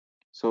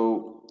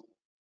 So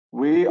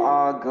we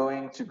are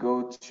going to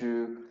go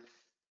to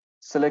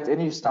select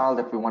any style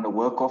that we want to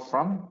work off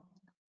from,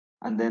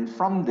 and then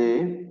from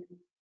there,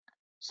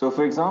 so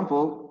for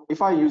example,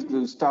 if I use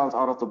the styles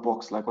out of the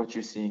box like what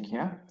you're seeing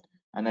here,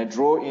 and I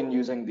draw in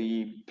using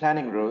the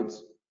planning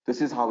roads,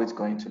 this is how it's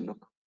going to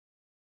look.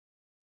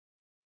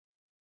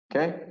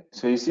 Okay,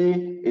 so you see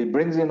it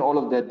brings in all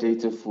of that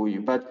data for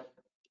you, but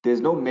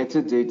there's no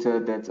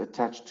metadata that's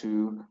attached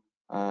to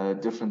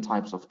different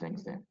types of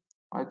things there.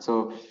 right?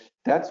 So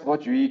that's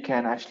what we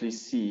can actually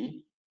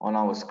see on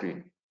our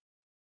screen.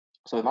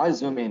 So if I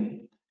zoom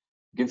in,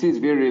 you can see it's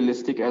very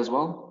realistic as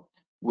well,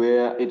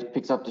 where it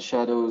picks up the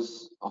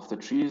shadows of the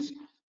trees.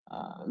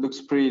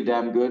 Looks pretty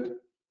damn good.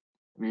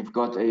 We've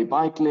got a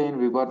bike lane,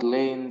 we've got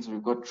lanes,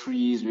 we've got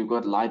trees, we've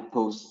got light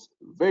posts,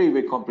 very,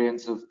 very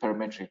comprehensive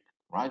parametric,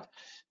 right?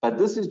 But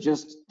this is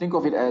just, think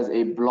of it as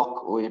a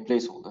block or a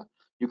placeholder.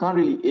 You can't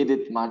really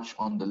edit much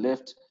on the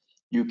left.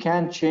 You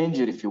can change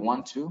it if you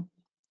want to.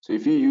 So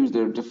if you use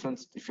the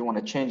difference, if you want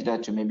to change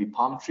that to maybe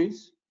palm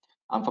trees,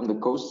 I'm from the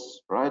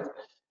coast, right?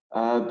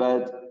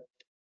 But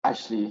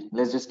actually,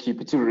 let's just keep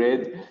it to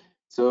red.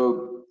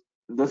 So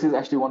this is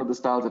actually one of the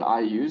styles that I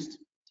used.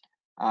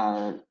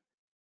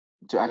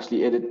 To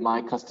actually edit my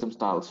custom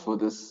styles for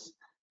this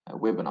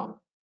webinar.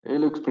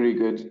 It looks pretty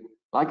good.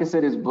 Like I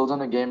said, it's built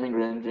on a gaming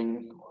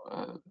rendering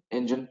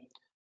engine,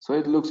 so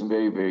it looks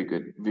very, very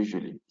good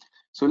visually.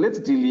 So let's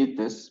delete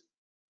this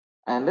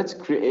and let's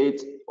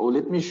create, or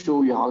let me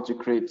show you how to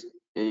create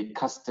a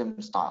custom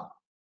style.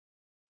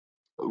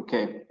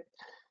 Okay,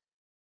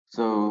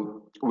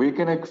 so we're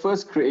gonna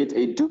first create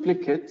a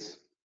duplicate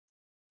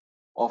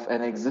of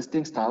an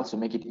existing style to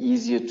make it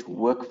easier to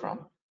work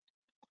from.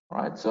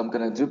 Right, so I'm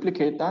going to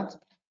duplicate that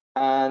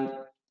and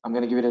I'm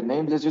going to give it a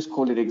name. Let's just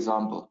call it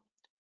example.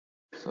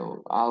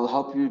 So I'll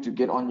help you to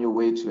get on your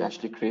way to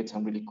actually create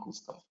some really cool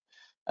stuff.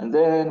 And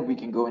then we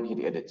can go and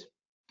hit edit.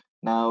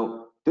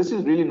 Now, this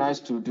is really nice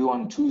to do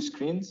on 2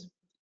 screens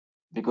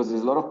because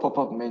there's a lot of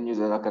pop-up menus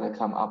that are going to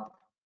come up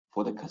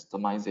for the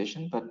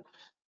customization, but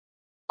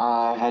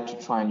I had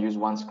to try and use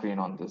 1 screen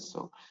on this.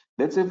 So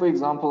let's say, for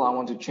example, I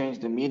want to change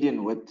the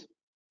median width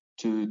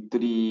to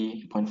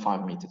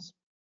 3.5 meters.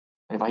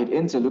 If I hit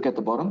enter, look at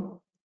the bottom,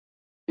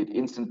 it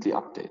instantly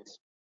updates.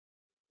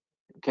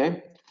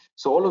 Okay,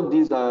 so all of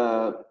these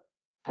are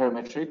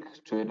parametric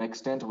to an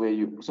extent where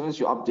you, as soon as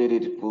you update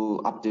it, it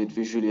will update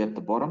visually at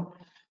the bottom.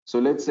 So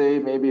let's say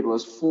maybe it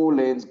was 4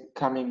 lanes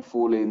coming,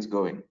 4 lanes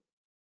going.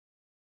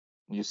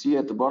 You see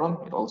at the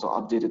bottom, it also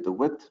updated the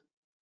width.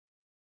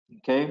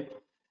 Okay,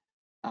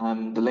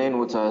 the lane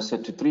widths are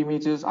set to 3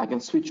 meters. I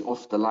can switch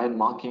off the line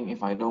marking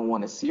if I don't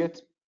want to see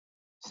it.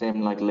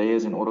 Same like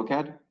layers in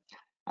AutoCAD.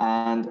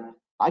 And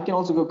I can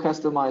also go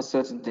customize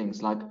certain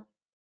things, like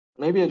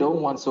maybe I don't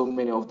want so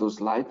many of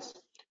those lights.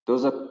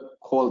 Those are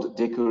called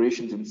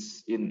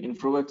decorations in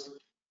Infraworks.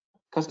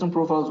 Custom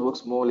profiles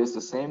works more or less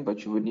the same,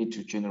 but you would need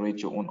to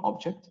generate your own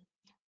object.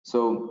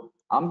 So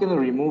I'm going to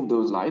remove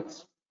those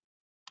lights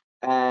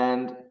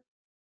and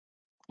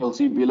you'll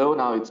see below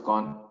now it's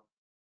gone.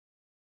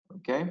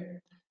 Okay.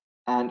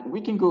 And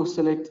we can go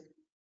select,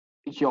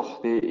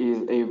 there is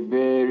a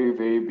very,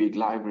 very big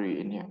library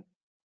in here.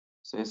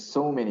 So there's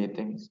so many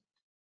things.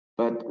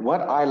 But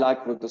what I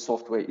like with the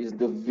software is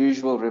the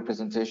visual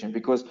representation,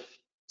 because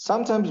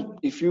sometimes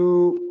if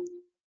you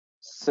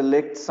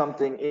select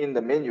something in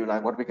the menu,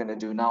 like what we're going to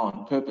do now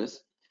on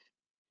purpose,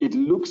 it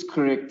looks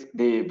correct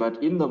there,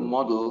 but in the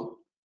model,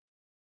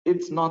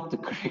 it's not the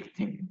correct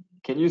thing.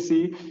 Can you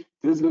see?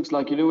 This looks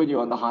like, you know, when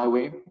you're on the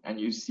highway and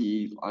you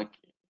see like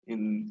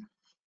in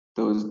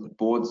those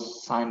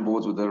boards,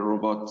 signboards with the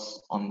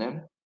robots on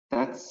them,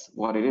 that's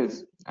what it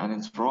is, and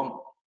it's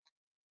wrong.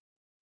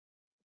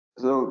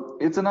 So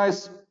it's a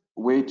nice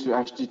way to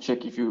actually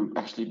check if you're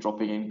actually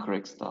dropping in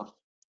correct stuff.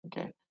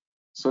 Okay,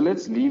 so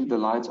let's leave the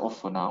lights off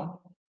for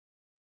now,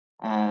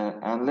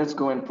 and let's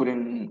go and put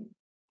in,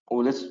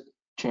 or let's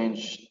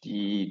change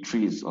the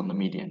trees on the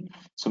median.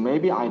 So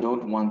maybe I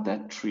don't want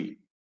that tree.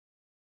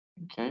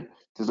 Okay,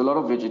 there's a lot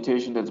of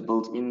vegetation that's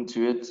built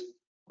into it.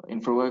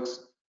 Infraworks,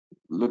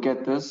 look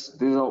at this.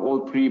 These are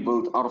all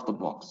pre-built out of the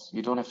box.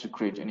 You don't have to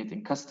create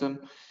anything custom.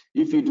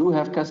 If you do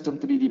have custom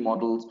 3D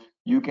models,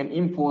 you can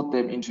import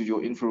them into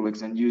your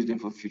Infraworks and use them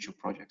for future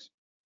projects.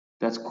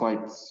 That's quite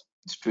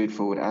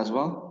straightforward as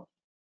well.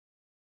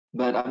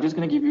 But I'm just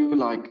going to give you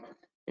like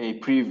a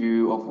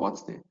preview of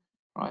what's there.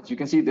 Right, you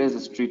can see there's a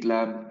street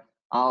lamp.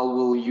 I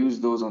will use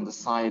those on the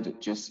side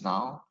just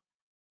now.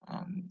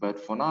 But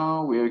for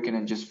now, we're going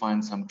to just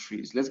find some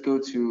trees. Let's go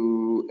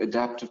to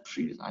adaptive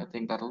trees. I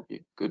think that'll be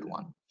a good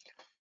one.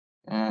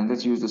 And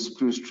let's use the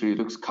spruce tree. It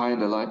looks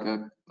kind of like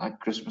a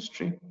Christmas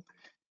tree.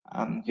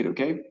 Hit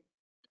OK.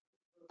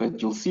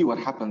 But you'll see what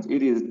happens.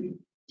 It is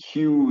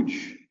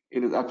huge.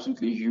 It is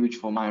absolutely huge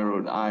for my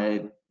road.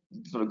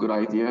 It's not a good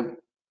idea.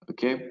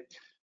 Okay,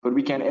 but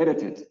we can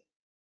edit it.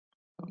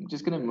 I'm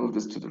just going to move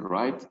this to the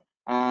right.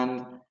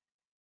 And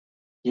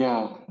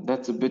yeah,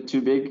 that's a bit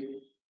too big,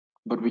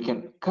 but we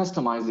can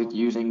customize it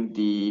using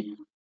the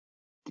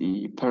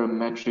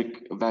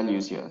parametric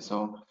values here.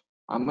 So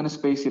I'm going to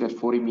space it at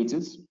 40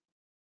 meters.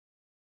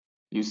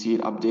 You see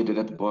it updated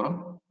at the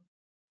bottom.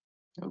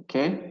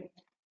 Okay.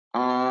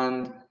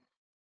 And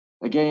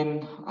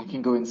again, I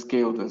can go and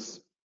scale this,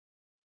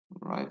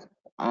 right?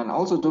 And I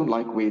also don't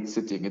like where it's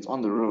sitting. It's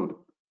on the road.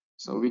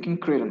 So we can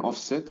create an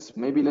offset.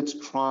 Maybe let's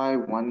try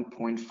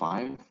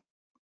 1.5.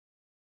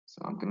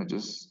 So I'm going to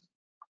just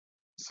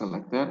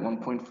select that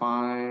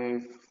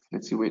 1.5.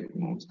 Let's see where it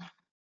moves.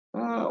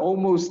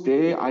 Almost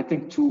there. I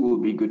think 2 will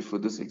be good for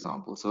this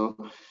example. So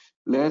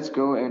Let's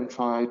go and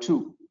try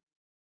 2.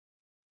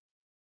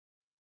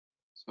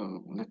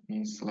 So let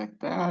me select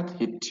that,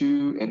 hit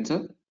 2,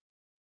 enter,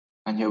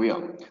 and here we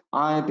are.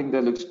 I think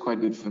that looks quite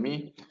good for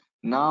me.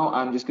 Now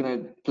I'm just going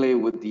to play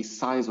with the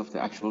size of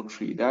the actual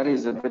tree. That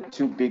is a bit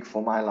too big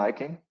for my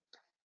liking.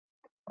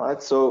 All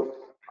right, so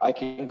I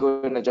can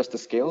go and adjust the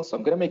scale. So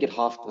I'm going to make it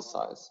half the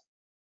size.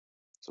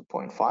 So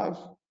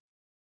 0.5.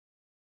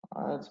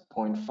 All right,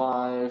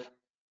 0.5.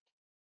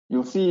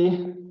 You'll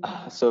see,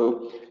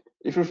 so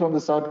if you're from the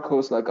South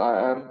Coast like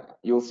I am,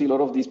 you'll see a lot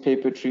of these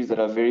paper trees that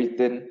are very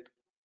thin.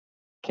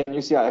 Can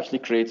you see I actually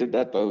created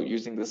that by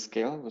using the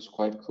scale? It was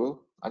quite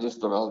cool. I just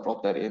thought I'll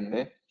drop that in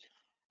there.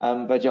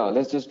 But yeah,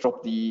 let's just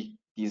drop the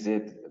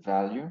Z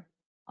value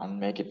and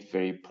make it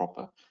very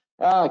proper.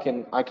 I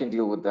can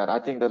deal with that. I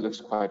think that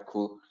looks quite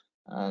cool.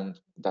 And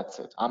that's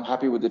it. I'm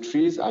happy with the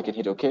trees. I can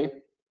hit OK.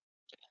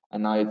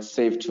 And now it's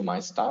saved to my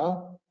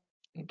style.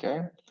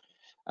 Okay.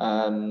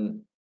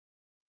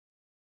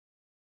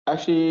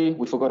 Actually,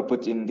 we forgot to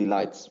put in the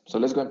lights. So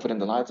let's go and put in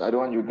the lights. I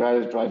don't want you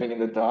guys driving in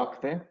the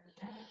dark there.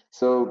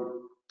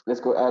 So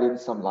let's go add in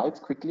some lights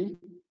quickly.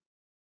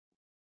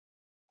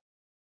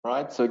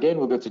 Right, so again,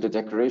 we'll go to the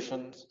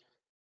decorations.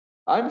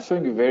 I'm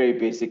showing you very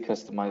basic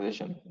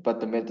customization, but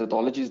the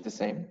methodology is the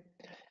same.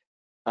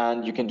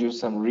 And you can do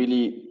some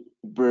really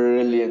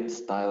brilliant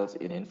styles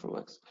in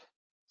Infraworks.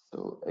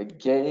 So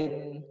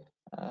again,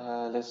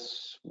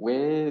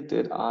 where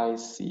did I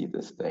see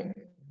this thing?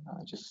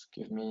 Just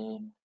give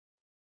me,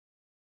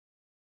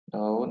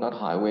 no, not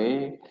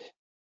highway.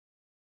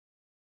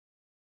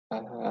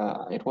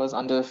 It was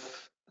under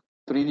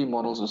 3D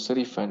models of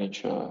city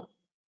furniture.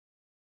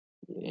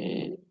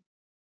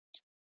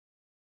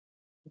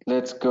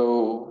 Let's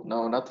go,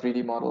 no, not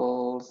 3D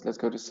models. Let's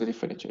go to city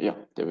furniture. Yeah,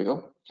 there we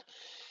go.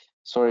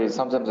 Sorry,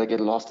 sometimes I get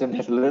lost in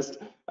that list.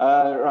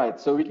 Right,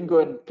 so we can go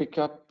and pick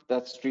up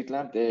that street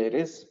lamp. There it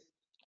is.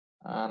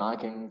 And I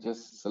can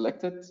just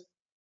select it.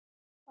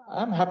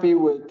 I'm happy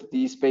with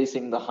the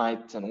spacing, the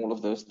height, and all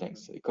of those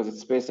things because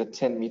it's spaced at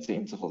 10-meter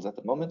intervals at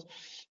the moment.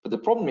 But the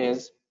problem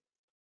is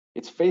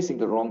it's facing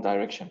the wrong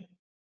direction.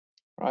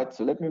 Right,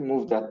 so let me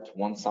move that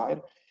one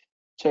side.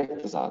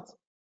 Check this out.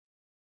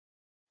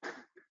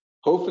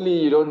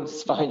 Hopefully you don't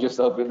find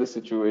yourself in the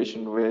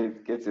situation where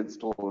it gets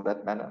installed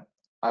that manner.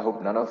 I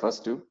hope none of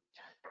us do.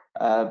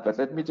 But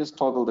let me just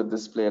toggle the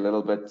display a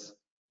little bit.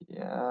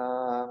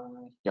 Yeah,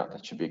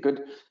 that should be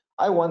good.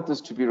 I want this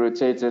to be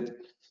rotated.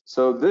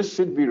 So this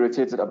should be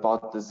rotated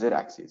about the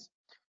Z-axis.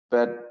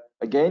 But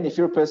again, if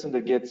you're a person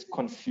that gets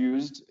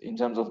confused in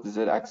terms of the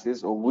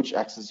Z-axis or which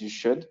axis you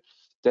should,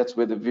 that's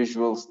where the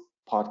visuals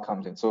part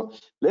comes in. So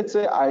let's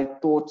say I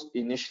thought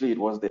initially it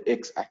was the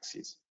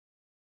X-axis,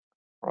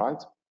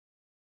 right?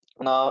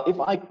 Now, if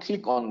I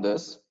click on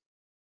this,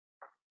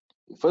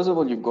 first of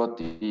all, you've got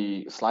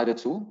the slider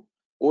tool,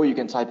 or you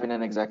can type in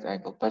an exact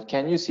angle. But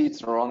can you see it's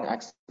the wrong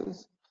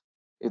axis?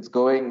 It's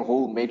going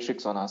whole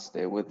matrix on us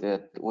there with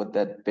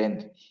that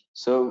bend.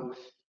 So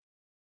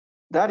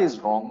that is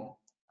wrong.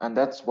 And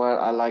that's what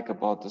I like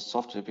about the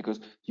software, because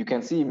you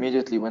can see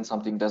immediately when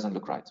something doesn't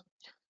look right.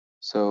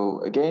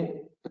 So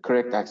again, the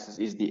correct axis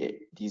is the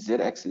Z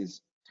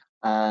axis.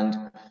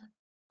 And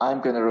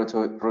I'm going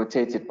to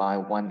rotate it by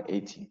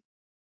 180.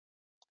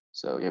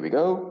 So here we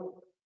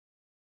go.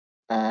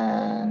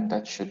 And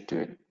that should do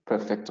it.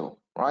 Perfecto,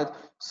 right?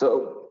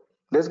 So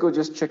let's go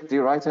just check the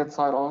right-hand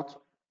side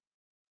out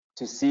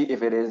to see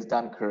if it is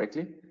done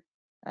correctly.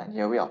 And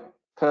here we are.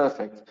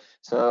 Perfect.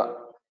 So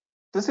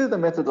this is the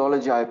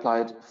methodology I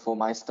applied for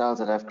my styles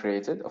that I've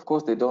created. Of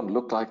course, they don't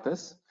look like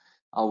this.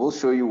 I will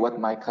show you what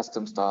my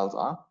custom styles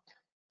are,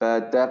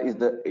 but that is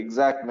the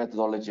exact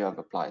methodology I've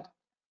applied.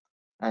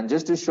 And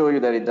just to show you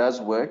that it does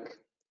work,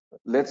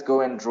 let's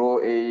go and draw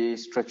a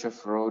stretch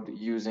of road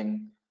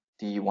using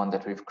the one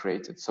that we've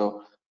created.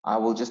 So I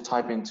will just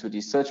type into the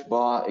search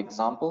bar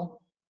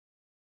example.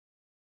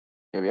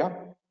 Here we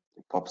are.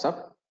 It pops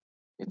up.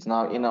 It's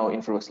now in our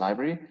Infraworks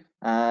library.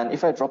 And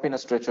if I drop in a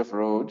stretch of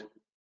road,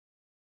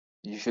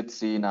 you should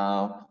see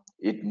now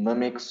it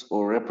mimics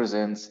or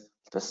represents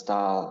the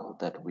style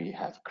that we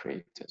have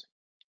created.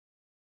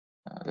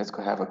 Let's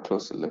go have a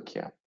closer look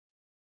here.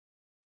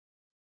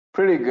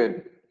 Pretty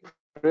good.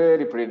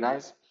 Pretty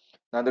nice.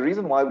 Now, the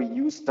reason why we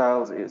use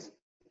styles is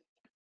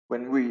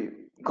when we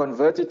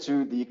convert it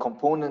to the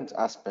component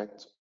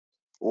aspect,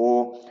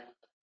 or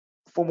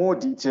for more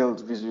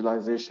detailed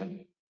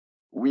visualization,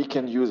 we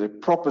can use a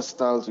proper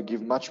style to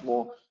give much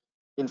more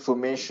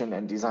information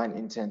and design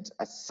intent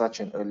at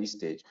such an early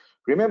stage.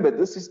 Remember,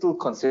 this is still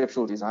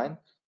conceptual design,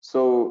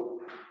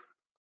 so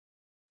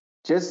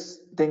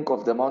just think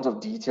of the amount of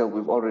detail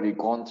we've already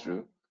gone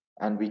through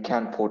and we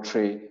can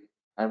portray,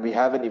 and we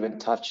haven't even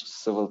touched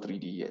Civil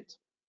 3D yet.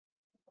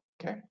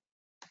 Okay.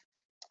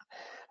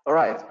 All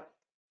right.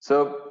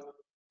 So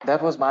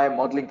that was my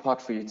modeling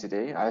part for you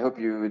today. I hope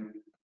you would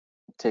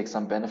take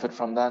some benefit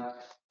from that.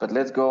 But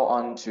let's go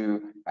on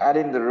to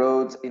adding the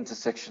roads,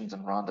 intersections,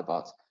 and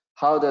roundabouts.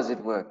 How does it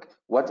work?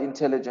 What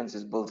intelligence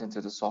is built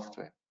into the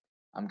software?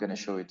 I'm going to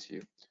show it to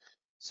you.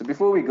 So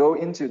before we go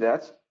into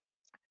that,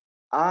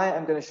 I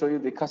am going to show you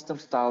the custom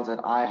styles that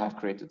I have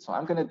created. So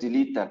I'm going to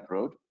delete that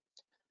road,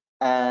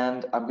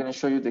 and I'm going to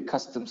show you the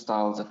custom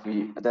styles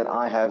that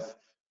I have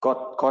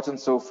gotten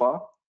so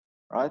far,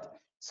 right?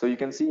 So you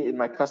can see in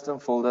my custom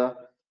folder,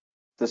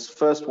 this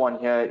first one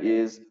here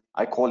is,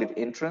 I call it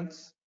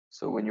entrance.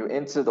 So when you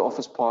enter the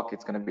office park,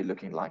 it's going to be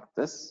looking like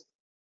this.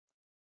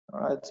 All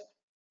right.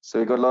 So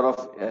you got a lot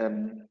of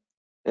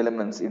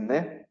elements in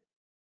there.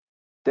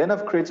 Then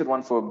I've created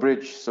one for a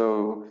bridge.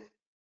 So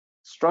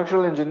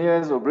structural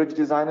engineers or bridge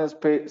designers,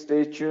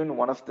 stay tuned.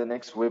 One of the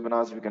next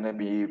webinars, we're going to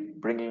be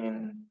bringing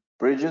in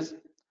bridges.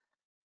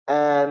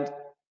 And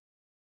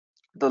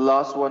the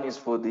last one is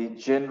for the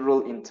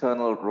general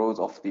internal roads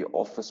of the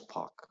office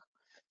park.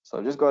 So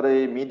I've just got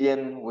a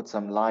median with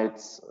some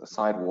lights, a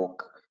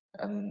sidewalk,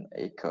 and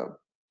a curb.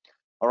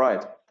 All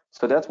right,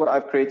 so that's what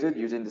I've created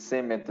using the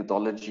same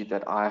methodology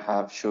that I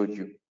have showed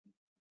you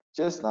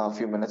just now a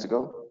few minutes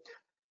ago.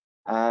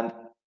 And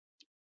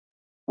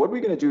what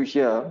we're going to do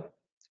here,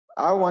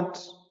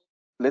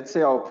 let's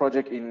say our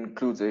project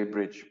includes a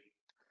bridge.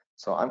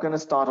 So I'm going to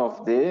start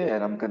off there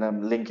and I'm going to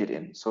link it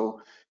in.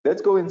 So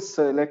let's go and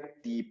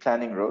select the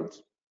planning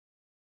roads.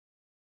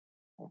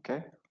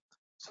 Okay,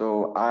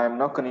 so I'm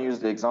not going to use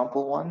the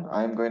example one.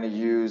 I'm going to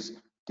use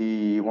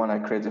the one I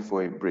created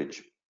for a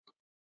bridge.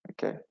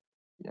 Okay,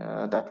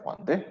 yeah, that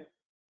one there.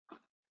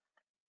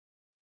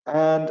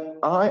 And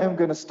I am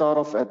going to start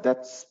off at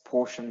that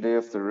portion there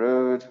of the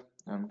road.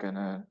 I'm going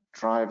to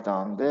drive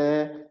down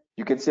there.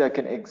 You can see I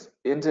can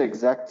enter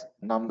exact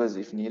numbers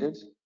if needed.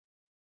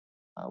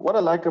 What I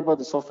like about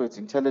the software, it's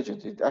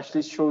intelligent. It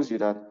actually shows you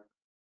that,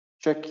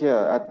 check here,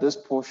 at this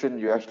portion,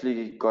 you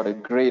actually got a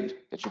grade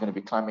that you're going to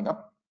be climbing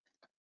up.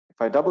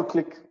 If I double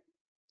click,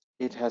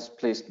 it has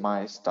placed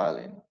my style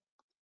in.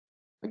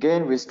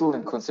 Again, we're still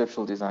in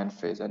conceptual design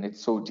phase and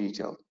it's so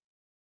detailed.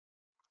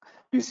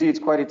 You see, it's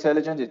quite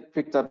intelligent. It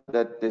picked up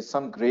that there's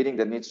some grading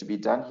that needs to be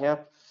done here.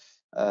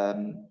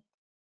 And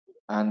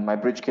my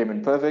bridge came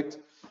in perfect.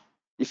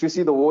 If you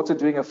see the water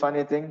doing a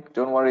funny thing,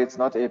 don't worry, it's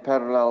not a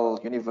parallel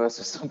universe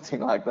or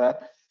something like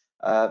that.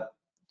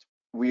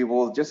 We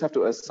will just have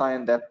to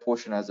assign that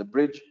portion as a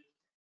bridge.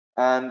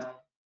 And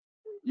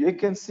you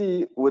can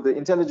see with the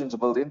intelligence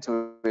built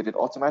into it, it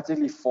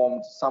automatically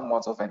formed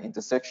somewhat of an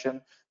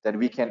intersection that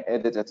we can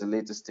edit at a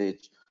later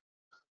stage.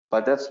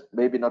 But that's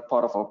maybe not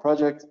part of our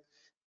project.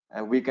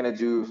 And we're going to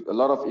do a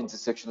lot of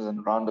intersections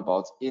and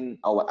roundabouts in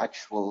our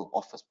actual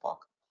office park.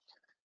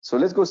 So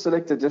let's go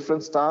select a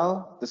different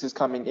style. This is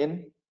coming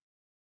in.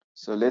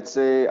 So let's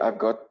say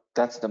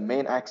that's the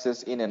main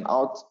axis in and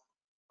out,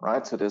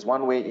 right? So there's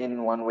one way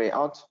in, one way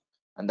out,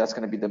 and that's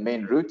going to be the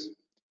main route.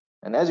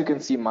 And as you can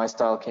see, my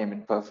style came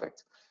in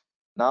perfect.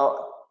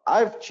 Now,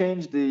 I've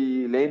changed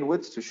the lane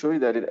width to show you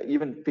that it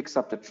even picks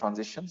up the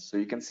transitions. So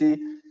you can see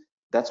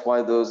that's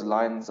why those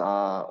lines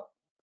are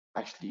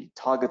actually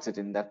targeted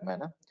in that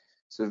manner.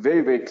 So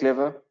very, very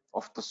clever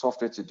of the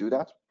software to do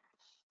that.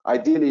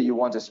 Ideally, you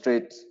want a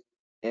straight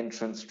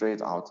entrance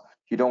straight out.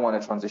 You don't want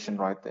a transition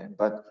right there,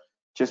 but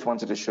just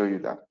wanted to show you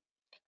that.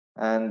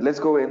 And let's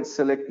go and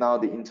select now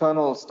the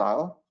internal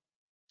style.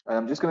 And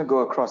I'm just going to go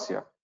across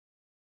here.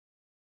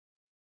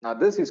 Now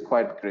this is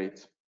quite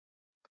great.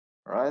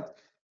 All right,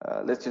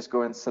 let's just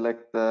go and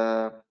select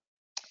that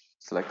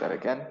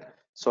again.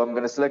 So I'm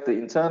going to select the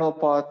internal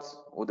part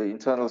or the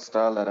internal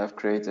style that I've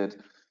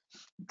created,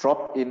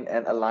 drop in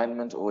an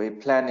alignment or a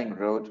planning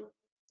road,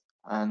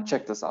 and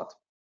check this out.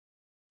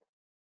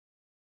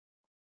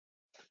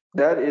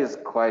 That is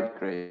quite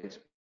great.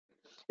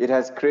 It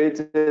has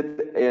created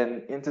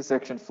an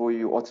intersection for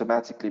you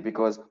automatically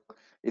because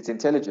it's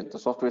intelligent. The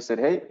software said,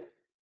 hey,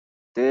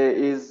 there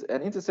is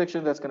an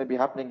intersection that's going to be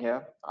happening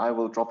here. I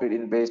will drop it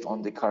in based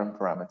on the current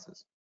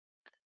parameters.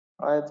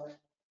 Right.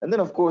 And then,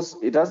 of course,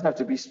 it doesn't have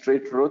to be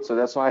straight roads. So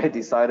that's why I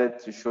decided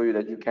to show you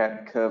that you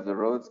can curve the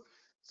roads.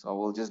 So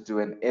we'll just do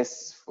an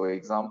S, for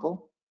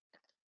example.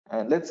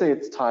 And let's say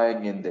it's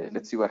tying in there.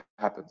 Let's see what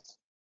happens.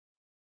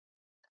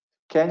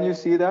 Can you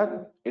see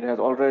that? It has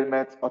already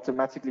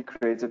automatically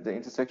created the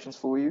intersections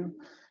for you.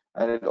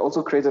 And it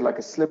also created like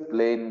a slip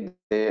lane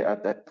there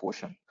at that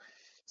portion.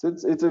 So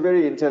it's a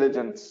very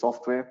intelligent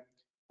software.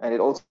 And it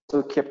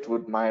also kept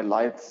with my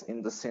lights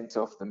in the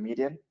center of the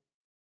median.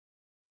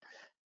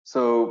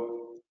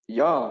 So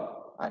yeah,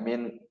 I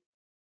mean,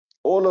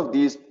 all of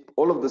this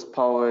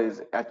power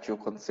is at your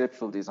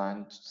conceptual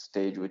design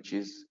stage, which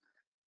is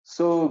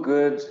so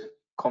good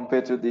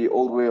compared to the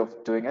old way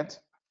of doing it,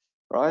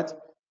 right?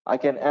 I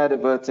can add a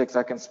vertex,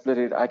 I can split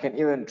it, I can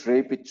even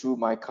drape it to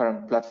my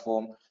current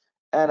platform,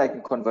 and I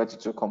can convert it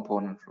to a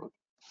component road.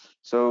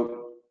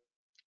 So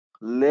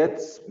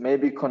let's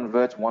maybe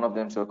convert one of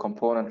them to a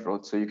component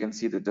road so you can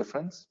see the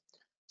difference.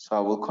 So I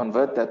will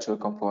convert that to a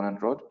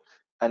component road.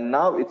 And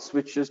now it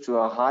switches to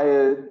a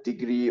higher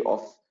degree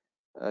of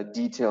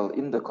detail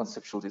in the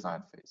conceptual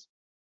design phase.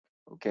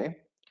 Okay,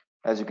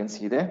 as you can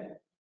see there.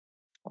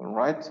 All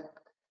right,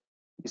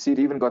 you see it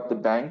even got the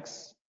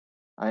banks.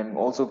 I'm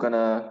also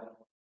gonna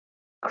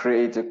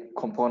create a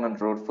component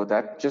road for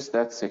that, just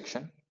that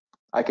section.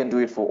 I can do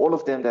it for all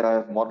of them that I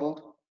have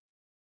modeled.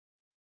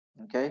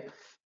 Okay,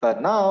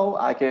 but now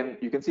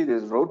you can see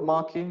there's road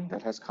marking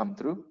that has come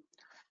through,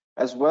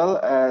 as well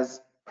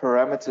as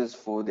parameters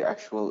for the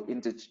actual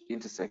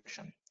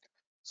intersection.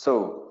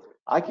 So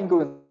I can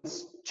go and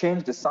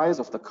change the size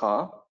of the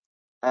car,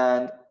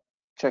 and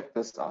check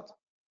this out.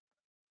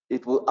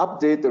 It will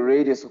update the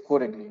radius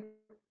accordingly.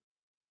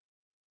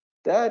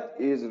 That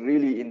is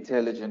really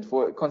intelligent.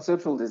 For a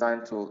conceptual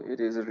design tool,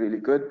 it is really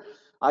good.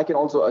 I can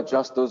also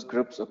adjust those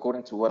grips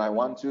according to what I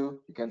want to.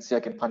 You can see I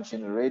can punch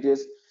in a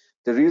radius.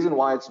 The reason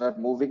why it's not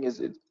moving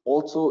is it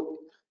also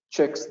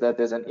checks that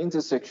there's an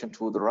intersection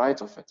to the right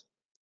of it.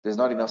 There's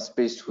not enough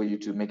space for you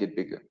to make it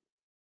bigger.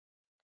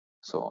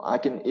 So I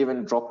can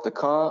even drop the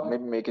car,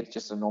 maybe make it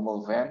just a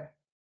normal van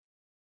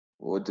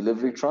or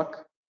delivery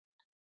truck.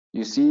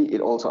 You see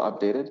it also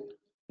updated.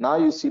 Now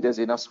you see there's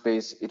enough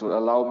space. It will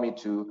allow me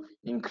to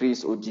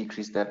increase or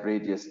decrease that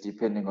radius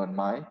depending on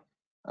my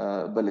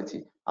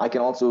ability. I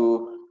can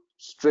also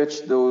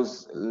stretch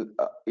those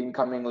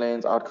incoming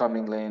lanes,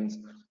 outcoming lanes,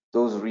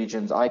 those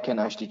regions. I can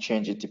actually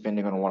change it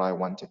depending on what I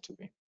want it to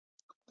be.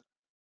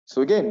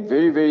 So again,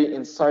 very, very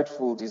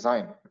insightful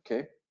design,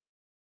 okay?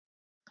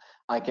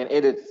 I can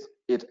edit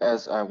it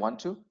as I want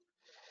to.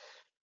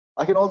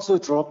 I can also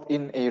drop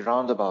in a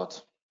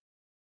roundabout.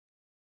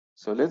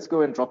 So let's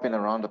go and drop in a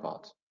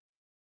roundabout.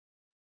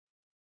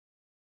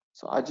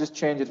 So I just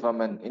change it from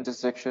an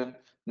intersection.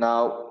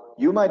 Now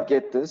you might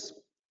get this.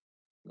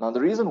 Now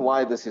the reason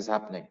why this is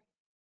happening,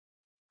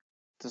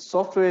 the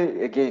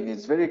software again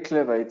is very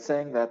clever. It's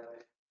saying that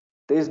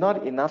there's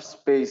not enough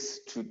space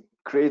to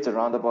create a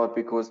roundabout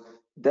because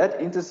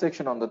that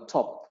intersection on the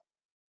top,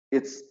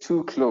 it's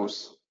too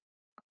close.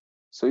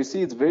 So you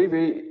see, it's very,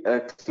 very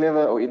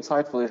clever or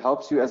insightful. It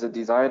helps you as a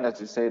designer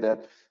to say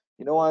that,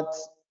 you know what,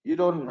 you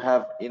don't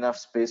have enough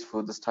space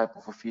for this type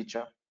of a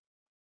feature,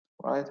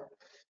 right?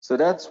 So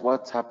that's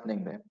what's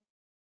happening there.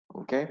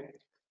 Okay,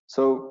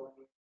 so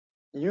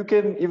you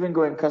can even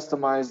go and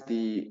customize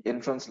the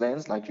entrance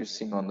lanes like you're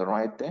seeing on the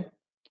right there.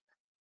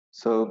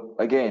 So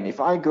again, if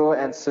I go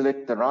and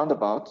select the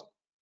roundabout,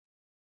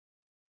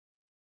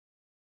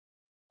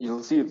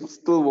 you'll see it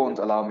still won't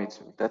allow me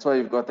to. That's why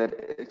you've got that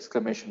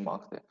exclamation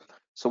mark there.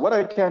 So what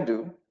I can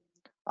do,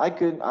 I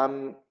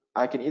can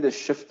either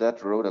shift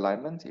that road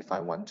alignment if I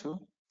want to,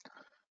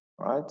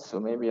 right? So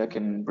maybe I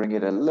can bring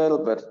it a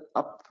little bit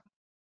up,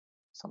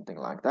 something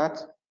like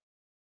that.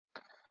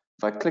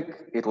 If I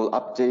click, it will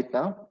update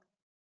now.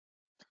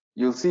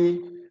 You'll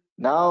see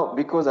now,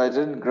 because I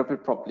didn't grip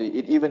it properly,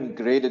 it even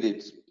graded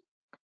it.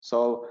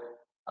 So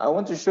I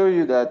want to show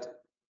you that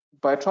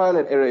by trial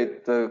and error,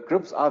 the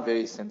grips are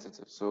very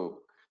sensitive.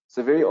 So it's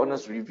a very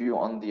honest review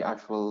on the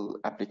actual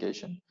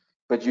application,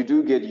 but you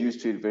do get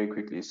used to it very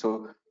quickly.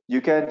 So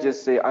you can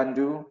just say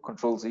undo,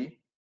 Control Z,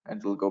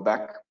 and it will go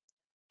back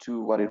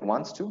to what it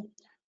wants to.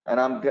 And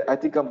I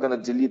think I'm going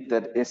to delete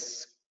that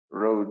S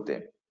road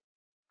there.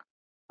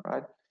 All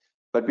right.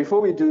 But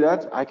before we do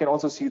that, I can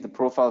also see the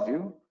profile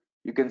view.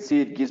 You can see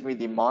it gives me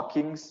the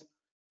markings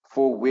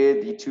for where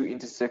the two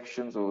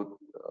intersections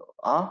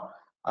are.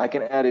 I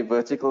can add a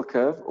vertical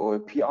curve or a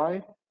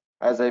PI.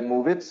 As I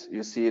move it,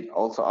 you see it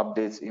also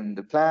updates in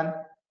the plan.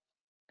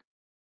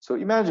 So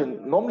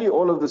imagine, normally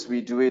all of this, we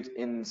do it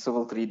in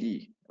Civil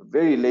 3D,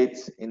 very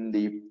late in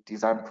the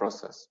design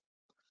process.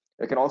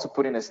 I can also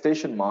put in a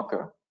station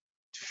marker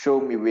to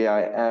show me where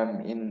I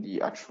am in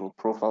the actual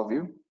profile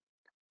view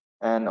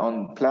and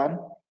on plan.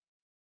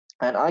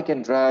 And I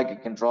can drag, I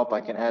can drop,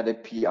 I can add a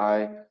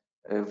PI,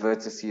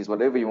 vertices,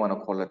 whatever you want to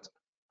call it,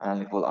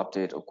 and it will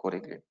update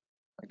accordingly.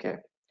 Okay.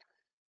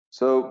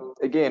 So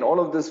again,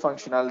 all of this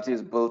functionality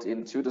is built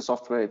into the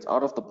software. It's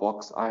out of the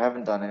box. I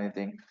haven't done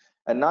anything.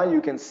 And now you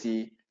can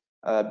see,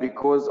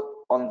 because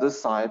on this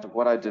side,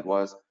 what I did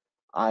was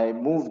I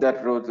moved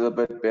that road a little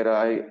bit better.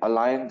 I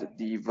aligned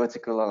the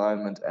vertical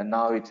alignment, and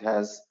now it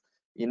has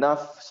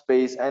enough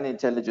space and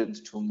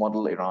intelligence to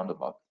model a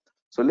roundabout.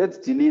 So let's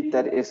delete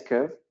that S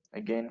curve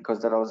again, because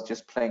that I was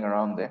just playing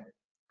around there.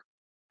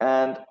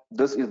 And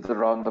this is the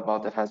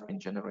roundabout that has been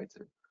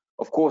generated.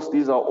 Of course,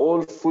 these are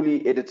all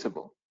fully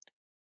editable,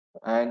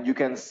 and you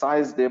can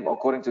size them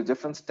according to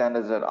different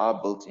standards that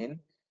are built in.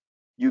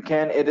 You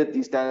can edit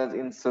these standards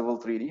in Civil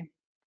 3D.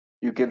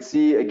 You can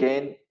see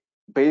again,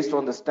 based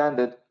on the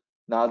standard,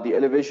 now the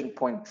elevation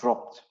point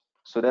dropped.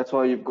 So that's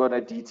why you've got to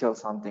detail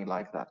something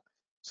like that.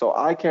 So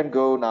I can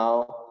go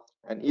now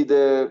and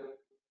either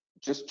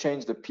just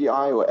change the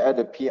PI or add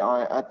a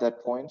PI at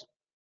that point,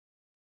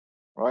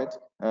 right?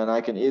 And I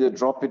can either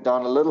drop it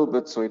down a little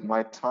bit so it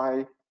might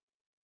tie.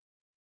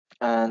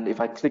 And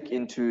if I click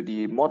into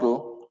the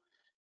model,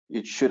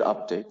 it should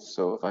update.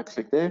 So if I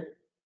click there,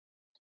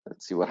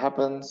 let's see what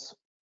happens.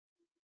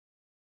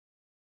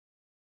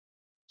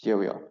 Here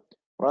we are,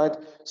 right?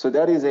 So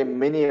that is a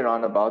mini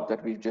roundabout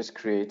that we've just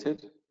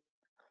created.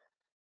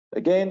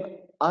 Again,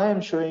 I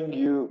am showing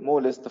you more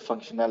or less the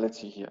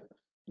functionality here.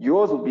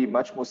 Yours will be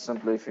much more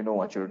simpler if you know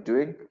what you're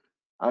doing.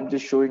 I'm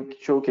just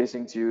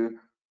showcasing to you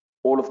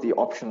all of the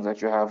options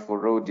that you have for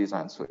road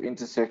design. So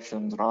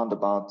intersections,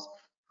 roundabouts,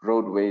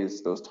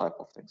 roadways, those type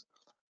of things.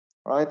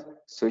 right?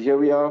 So here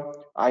we are.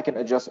 I can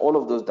adjust all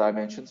of those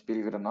dimensions,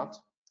 believe it or not.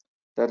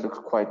 That looks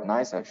quite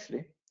nice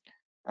actually.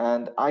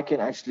 And I can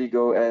actually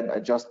go and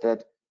adjust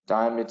that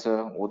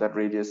diameter or that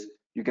radius.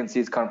 You can see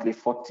it's currently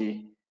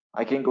 40.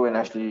 I can go and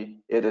actually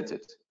edit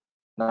it.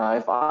 Now,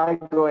 if I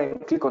go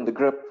and click on the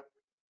grip,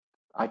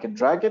 I can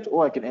drag it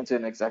or I can enter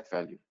an exact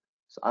value.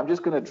 So I'm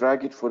just going to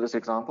drag it for this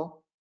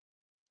example.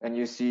 And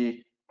you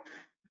see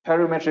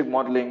parametric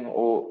modeling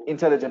or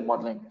intelligent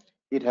modeling,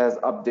 it has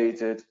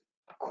updated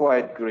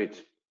quite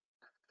great.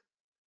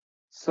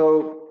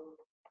 So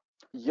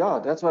yeah,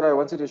 that's what I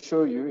wanted to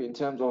show you in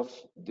terms of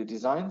the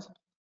designs.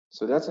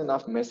 So that's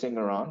enough messing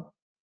around.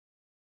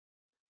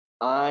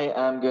 I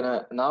am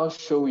gonna now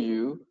show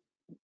you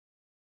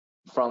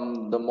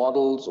from the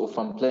models or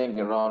from playing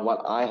around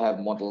what I have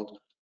modeled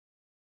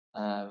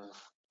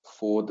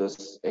for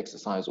this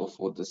exercise or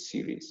for this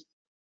series.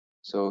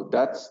 So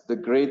that's the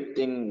great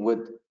thing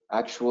with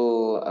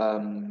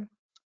actual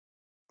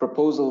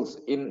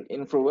proposals in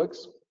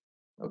Infraworks.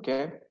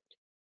 Okay,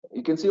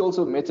 you can see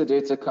also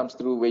metadata comes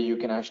through where you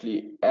can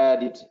actually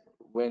add it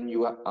when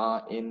you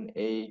are in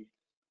a,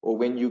 or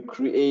when you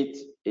create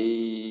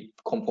a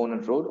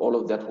component road. All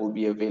of that will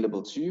be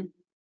available to you.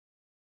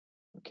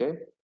 Okay,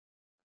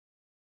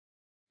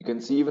 you can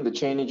see even the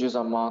changes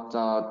are marked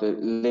out, the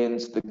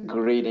lengths, the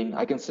grading.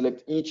 I can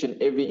select each and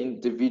every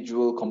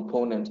individual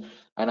component,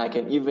 and I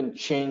can even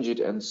change it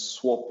and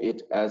swap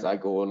it as I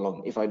go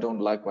along if I don't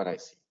like what I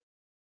see.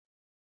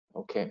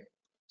 Okay,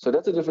 so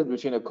that's the difference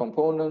between a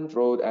component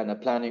road and a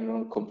planning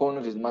road.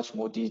 Component is much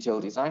more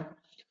detailed design.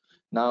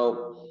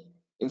 Now,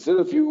 instead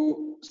of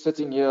you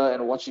sitting here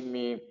and watching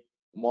me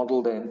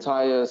model the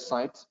entire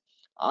site,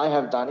 I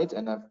have done it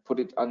and I've put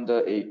it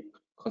under a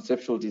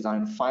conceptual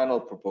design final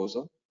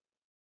proposal.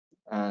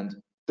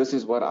 And this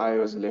is what I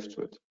was left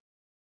with.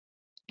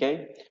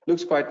 Okay,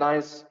 looks quite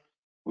nice.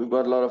 We've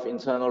got a lot of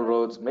internal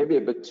roads, maybe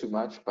a bit too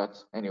much,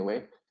 but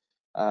anyway,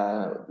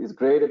 it's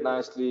graded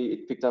nicely.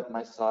 It picked up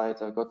my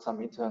site. I've got some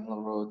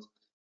internal roads,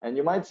 and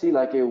you might see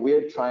like a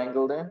weird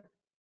triangle there.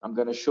 I'm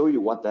going to show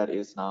you what that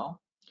is now.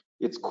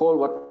 It's called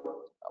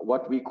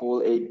what we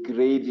call a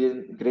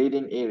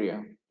grading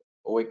area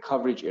or a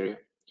coverage area.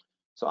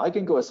 So I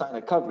can go assign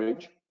a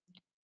coverage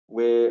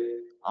where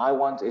I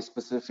want a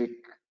specific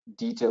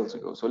detail to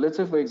go. So let's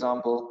say, for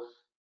example,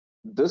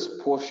 this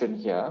portion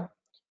here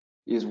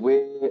is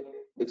where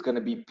it's going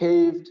to be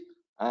paved,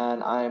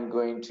 and I'm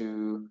going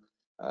to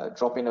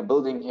drop in a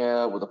building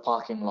here with a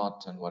parking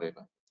lot and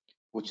whatever,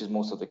 which is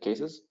most of the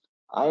cases.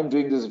 I'm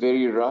doing this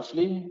very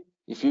roughly.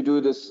 If you do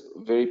this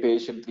very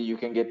patiently, you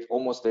can get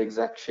almost the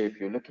exact shape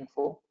you're looking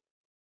for.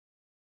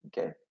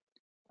 Okay,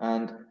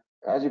 and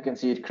as you can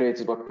see, it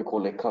creates what we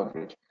call a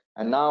coverage.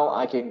 And now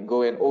I can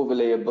go and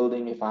overlay a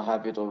building if I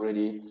have it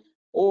already,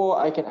 or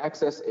I can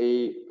access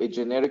a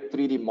generic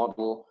 3D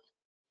model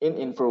in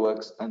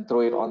Infraworks and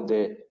throw it on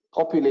there,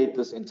 populate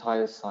this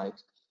entire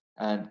site,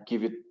 and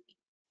give it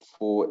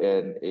for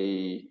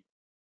a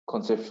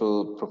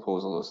conceptual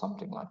proposal or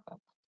something like that.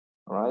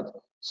 All right.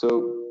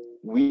 So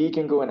we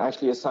can go and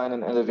actually assign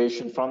an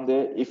elevation from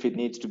there if it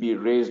needs to be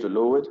raised or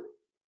lowered.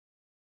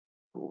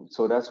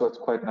 So that's what's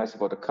quite nice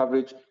about the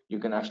coverage. You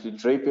can actually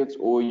drape it,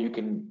 or you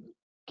can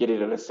get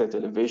it at a set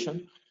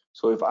elevation.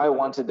 So if I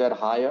wanted that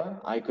higher,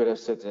 I could have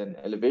set an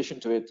elevation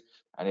to it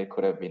and it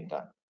could have been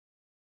done.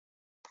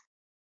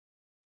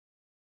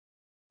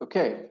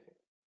 Okay.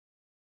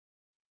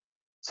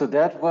 So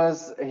that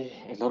was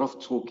a lot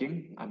of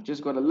talking. I've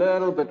just got a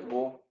little bit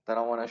more that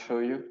I want to show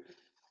you.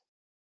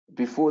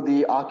 Before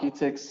the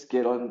architects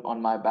get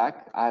on my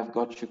back, I've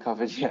got you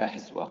covered here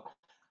as well.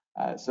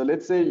 So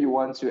let's say you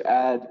want to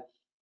add,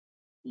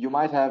 you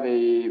might have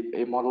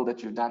a model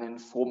that you've done in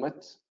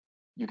format.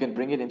 You can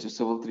bring it into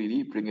Civil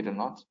 3D, bring it or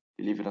not,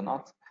 believe it or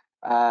not.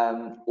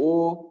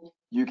 Or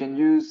you can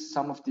use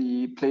some of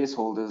the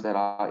placeholders that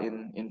are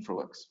in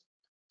Infraworks.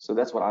 So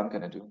that's what I'm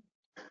going to do.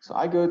 So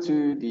I go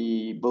to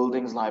the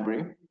buildings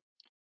library.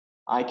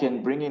 I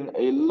can bring in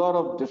a lot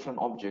of different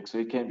objects. So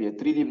it can be a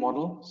 3D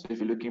model. So if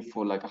you're looking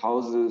for like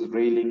houses,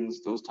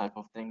 railings, those type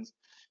of things,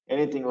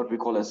 anything what we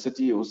call a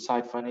city or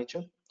site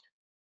furniture.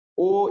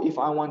 Or if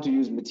I want to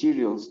use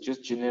materials,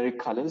 just generic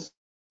colors,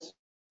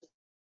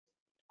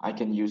 I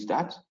can use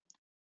that.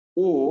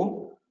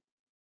 Or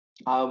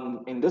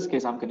in this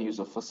case, I'm going to use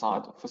a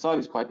facade. Facade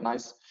is quite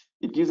nice.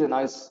 It gives a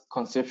nice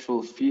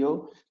conceptual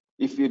feel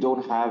if you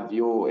don't have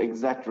your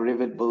exact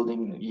Revit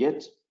building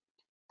yet,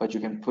 but you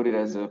can put it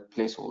as a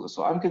placeholder.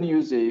 So I'm going to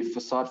use a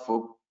facade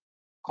for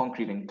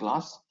concrete and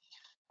glass,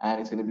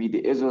 and it's going to be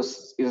the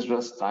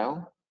Isra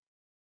style.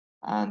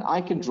 And I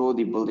can draw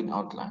the building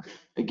outline.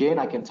 Again,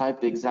 I can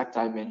type the exact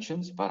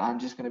dimensions, but I'm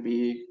just going to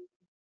be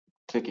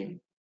clicking,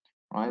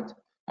 right?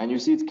 And you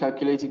see it's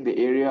calculating the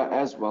area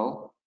as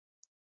well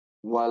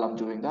while I'm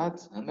doing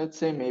that. And let's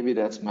say maybe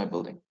that's my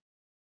building.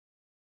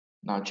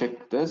 Now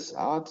check this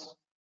out.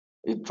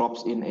 It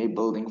drops in a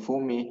building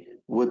for me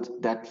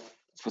with that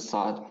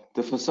facade.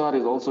 The facade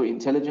is also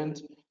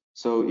intelligent.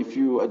 So if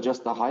you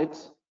adjust the height,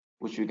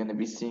 which you're going to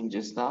be seeing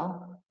just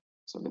now,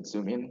 so let's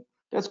zoom in.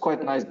 That's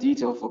quite nice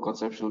detail for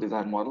conceptual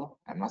design model,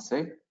 I must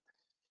say.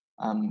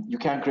 You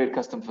can create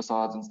custom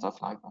facades and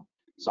stuff like that.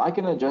 So I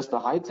can adjust the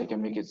height, I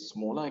can make it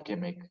smaller, I can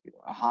make it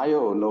higher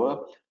or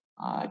lower.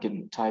 I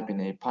can type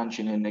in punch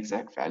in an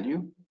exact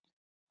value.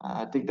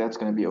 I think that's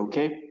going to be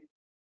okay.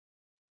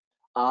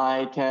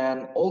 I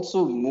can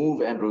also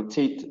move and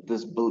rotate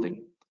this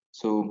building.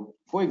 So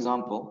for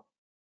example,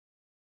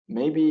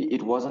 maybe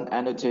it wasn't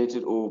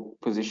annotated or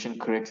positioned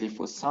correctly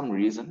for some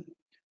reason.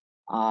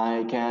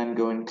 I can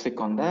go and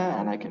click on there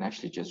and I can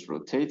actually just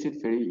rotate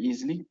it very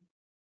easily.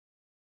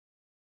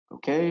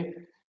 Okay,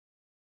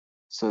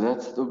 so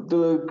that's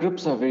the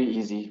grips are very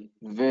easy,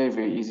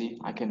 very easy.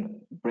 I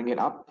can bring it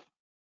up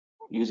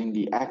using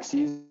the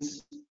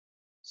axes.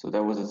 So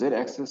that was a Z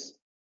axis,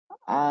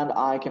 and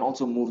I can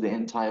also move the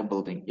entire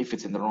building if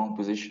it's in the wrong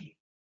position.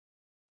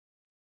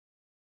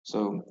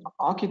 So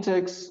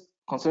architects,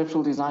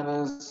 conceptual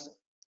designers,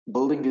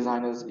 building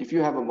designers, if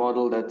you have a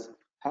model that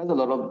has a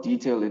lot of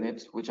detail in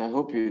it, which I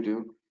hope you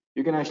do,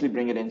 you can actually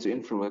bring it into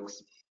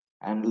Infraworks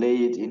and lay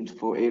it in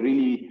for a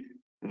really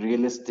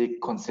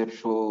realistic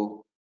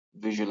conceptual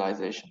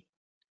visualization,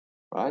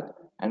 right?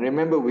 And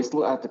remember, we're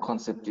still at the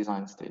concept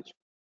design stage.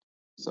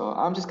 So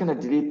I'm just going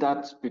to delete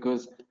that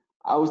because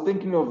I was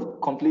thinking of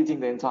completing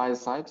the entire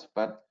site,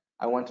 but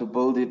I want to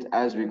build it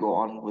as we go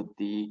on with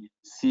the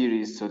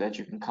series so that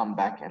you can come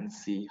back and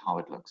see how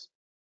it looks.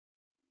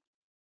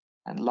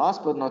 And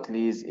last but not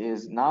least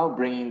is now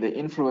bringing the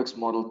Infraworks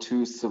model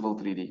to Civil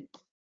 3D.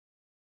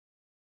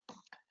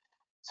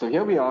 So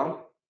here we are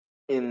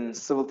in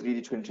Civil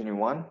 3D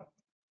 2021.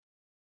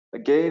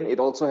 Again, it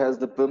also has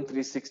the BIM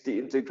 360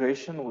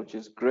 integration, which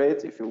is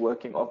great if you're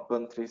working off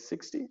BIM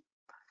 360.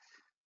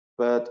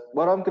 But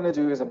what I'm going to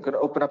do is I'm going to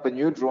open up a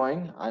new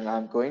drawing and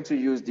I'm going to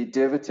use the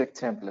Devitech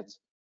template.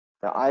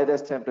 The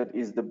Autodesk template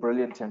is the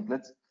brilliant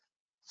template,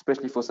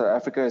 especially for South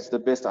Africa. It's the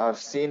best I've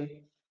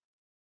seen.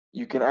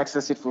 You can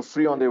access it for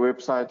free on their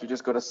website. You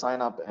just got to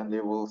sign up and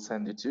they will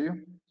send it to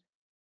you.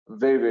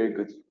 Very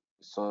good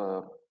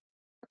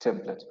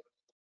template.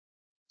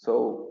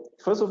 So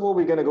first of all,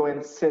 we're going to go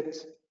and set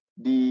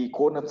the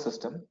coordinate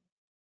system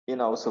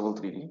in our Civil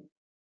 3D.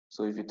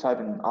 So if you type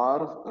in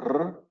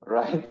R,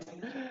 right,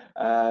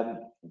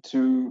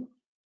 to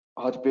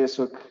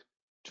Autodesk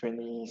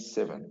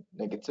 27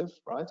 negative,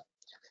 right?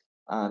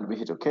 And we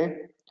hit OK.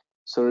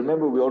 So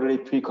remember, we already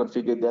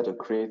pre-configured that or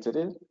created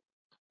it.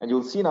 And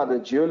you'll see now the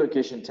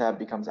geolocation tab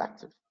becomes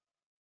active.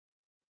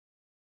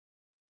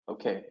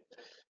 Okay,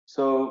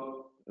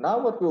 so now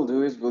what we'll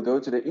do is we'll go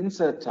to the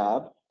insert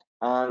tab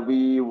and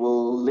we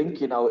will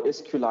link in our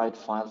SQLite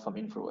file from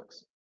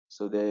Infraworks.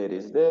 So there it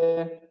is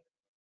there.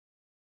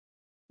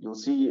 You'll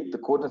see the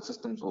coordinate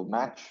systems will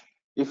match.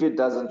 If it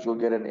doesn't, you'll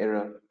get an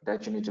error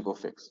that you need to go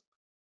fix,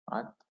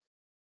 right?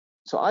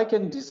 So I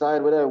can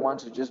decide whether I want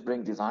to just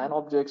bring design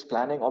objects,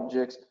 planning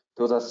objects.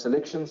 Those are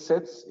selection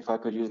sets, if I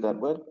could use that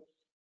word.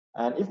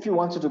 And if you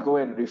wanted to go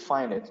and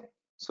refine it,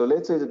 so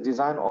let's say the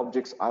design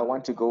objects, I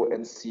want to go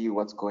and see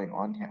what's going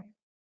on here.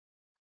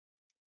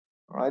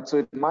 All right, so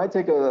it might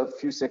take a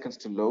few seconds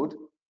to load,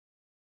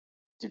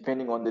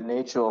 depending on the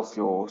nature of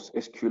your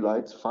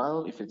SQLite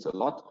file, if it's a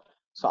lot.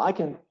 So I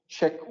can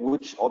check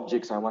which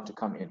objects I want to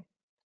come in.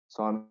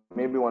 So I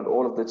maybe want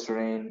all of the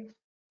terrain.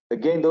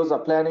 Again, those are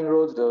planning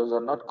roads, those are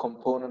not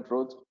component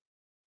roads.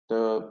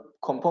 The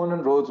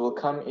component roads will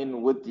come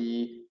in with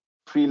the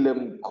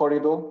prelim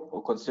corridor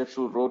or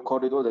conceptual road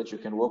corridor that you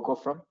can work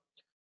off from.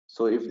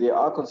 So if there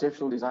are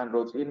conceptual design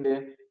roads in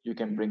there, you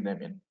can bring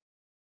them in.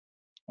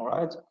 All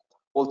right.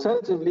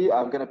 Alternatively,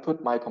 I'm going to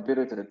put my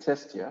computer to the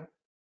test here.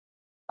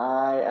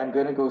 I am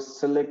going to go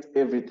select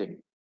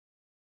everything.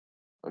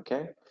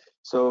 Okay.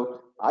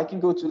 So I can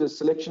go to the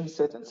selection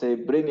set and say,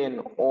 bring in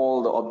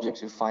all the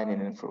objects you find in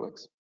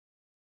Infraworks.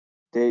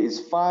 There is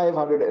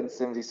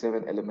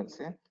 577 elements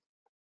here.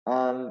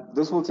 And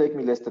this will take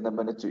me less than a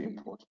minute to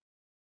import.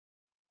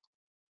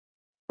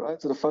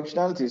 Right, so the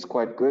functionality is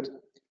quite good.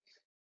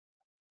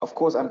 Of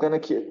course, I'm going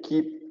to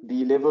keep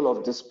the level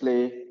of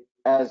display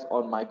as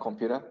on my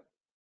computer.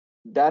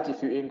 That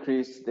if you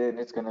increase, then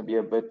it's going to be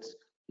a bit,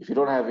 if you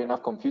don't have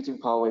enough computing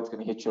power, it's going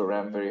to hit your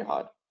RAM very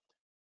hard.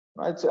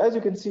 Right, so as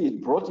you can see,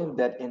 it brought in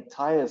that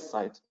entire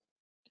site.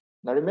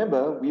 Now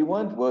remember, we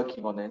weren't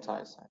working on the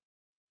entire site,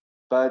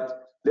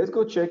 but let's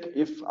go check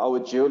if our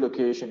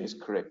geolocation is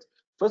correct.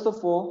 First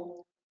of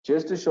all,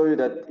 just to show you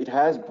that it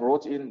has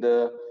brought in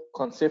the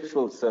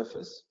conceptual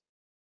surface,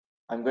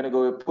 I'm going to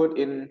go put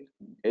in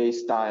a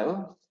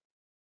style,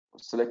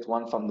 select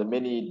one from the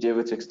many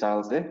Devitech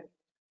styles there.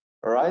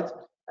 All right,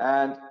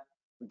 and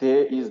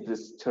there is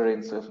this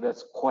terrain surface.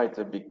 That's quite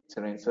a big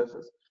terrain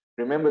surface.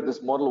 Remember,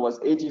 this model was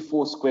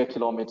 84 square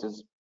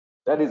kilometers.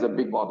 That is a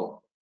big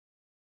model.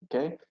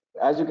 Okay,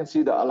 as you can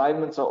see, the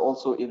alignments are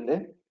also in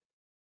there.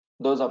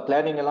 Those are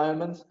planning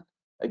alignments.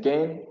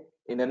 Again,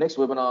 in the next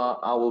webinar,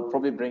 I will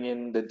probably bring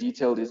in the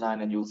detailed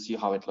design and you'll see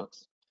how it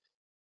looks.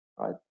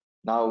 All right.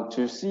 Now,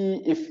 to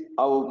see if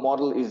our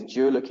model is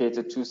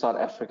geolocated to South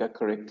Africa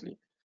correctly,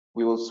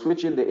 we will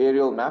switch in the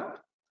aerial map.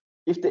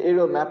 If the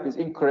aerial map is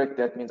incorrect,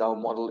 that means our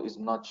model is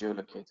not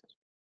geolocated.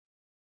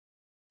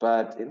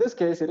 But in this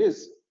case, it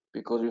is,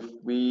 because if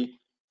we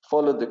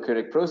followed the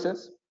correct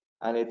process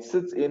and it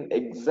sits in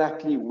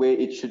exactly where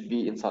it should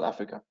be in South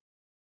Africa.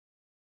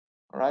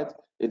 All right,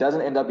 it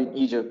doesn't end up in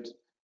Egypt.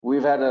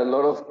 We've had a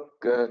lot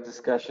of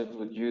discussions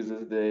with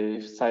users.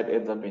 The site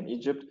ends up in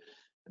Egypt.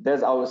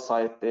 There's our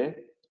site there,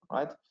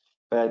 right?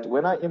 But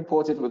when I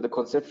import it with the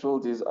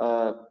conceptual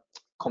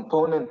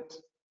component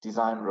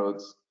design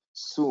roads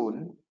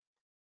soon,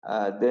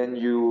 then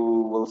you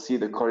will see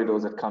the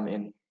corridors that come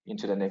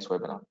into the next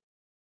webinar.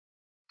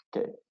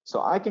 Okay,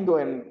 so I can go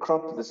and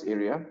crop this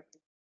area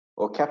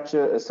or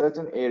capture a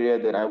certain area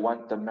that I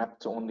want the map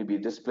to only be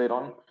displayed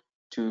on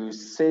to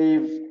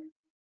save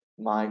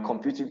my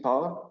computing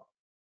power.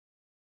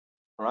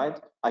 All right,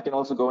 I can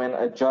also go and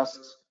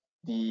adjust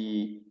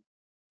the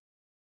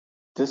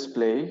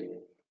display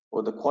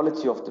or the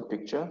quality of the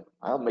picture.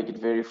 I'll make it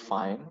very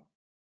fine.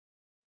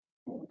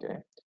 Okay,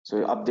 so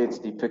it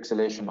updates the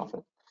pixelation of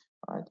it.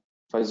 All right,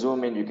 if I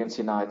zoom in, you can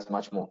see now it's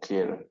much more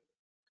clearer.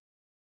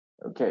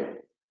 Okay,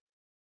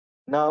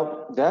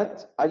 now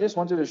that I just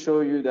wanted to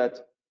show you that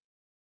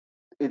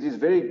it is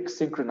very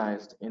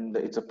synchronized in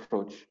its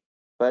approach.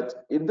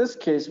 But in this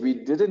case, we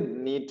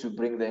didn't need to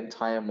bring the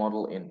entire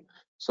model in.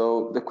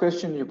 So the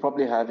question you're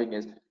probably having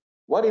is,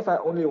 what if I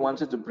only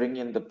wanted to bring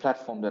in the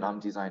platform that I'm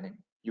designing?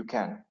 You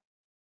can.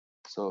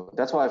 So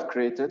that's why I've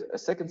created a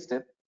second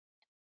step.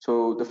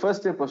 So the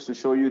first step was to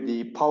show you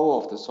the power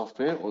of the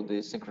software or the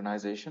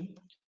synchronization.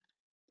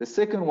 The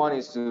second one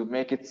is to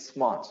make it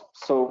smart.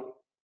 So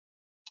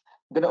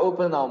I'm going to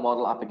open our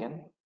model up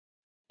again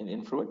in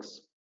Infraworks.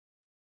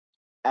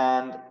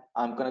 And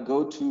I'm going to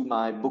go to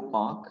my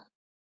bookmark.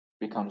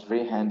 Becomes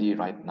very handy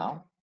right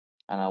now.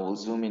 And I will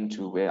zoom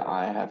into where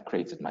I have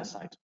created my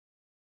site.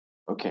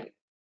 Okay.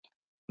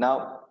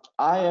 Now,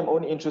 I am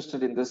only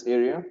interested in this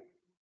area.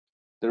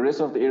 The rest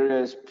of the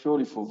area is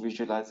purely for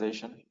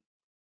visualization.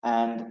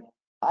 And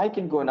I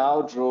can go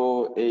now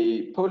draw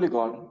a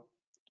polygon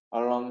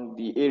around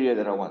the area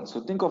that I want.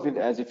 So think of it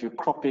as if you're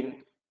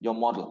cropping your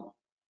model.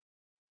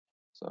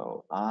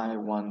 So I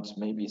want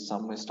maybe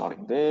somewhere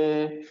starting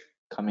there,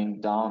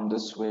 coming down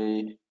this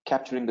way,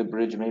 capturing the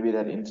bridge, maybe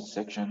that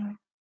intersection,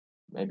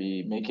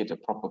 maybe make it a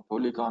proper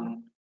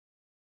polygon.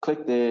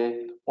 Click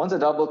there. Once I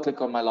double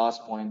click on my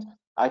last point,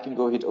 I can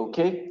go hit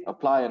OK,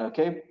 apply and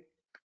OK.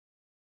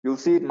 You'll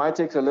see it might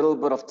take a little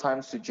bit of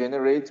time to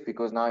generate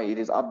because now it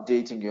is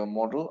updating your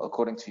model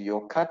according to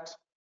your cut.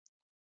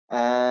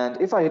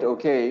 And if I hit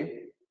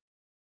OK,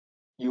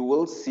 you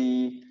will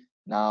see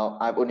now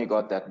I've only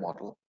got that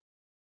model.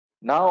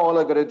 Now all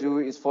I got to do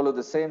is follow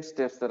the same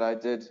steps that I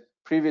did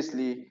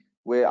previously,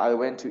 where I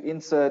went to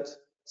insert,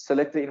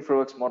 select the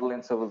Infraworks model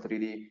in Civil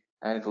 3D,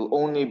 and it will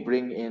only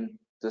bring in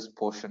this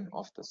portion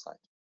of the site.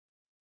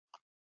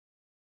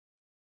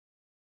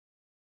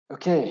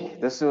 Okay,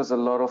 this was a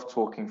lot of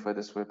talking for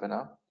this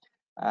webinar,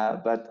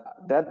 but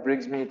that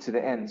brings me to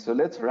the end. So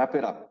let's wrap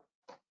it up.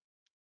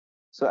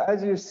 So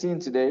as you've seen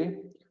today,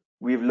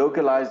 we've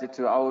localized it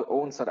to our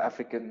own South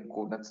African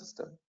coordinate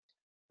system,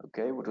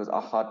 okay, which was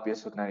AHAT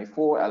BS94,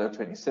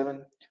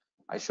 ALO27.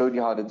 I showed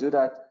you how to do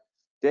that.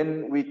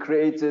 Then we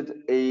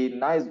created a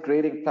nice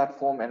grading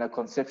platform and a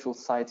conceptual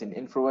site in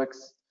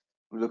Infraworks.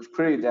 It looks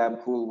pretty damn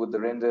cool with the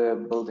render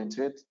built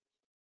into it.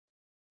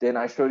 Then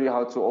I showed you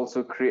how to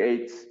also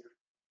create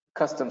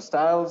custom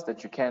styles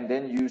that you can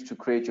then use to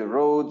create your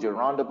roads, your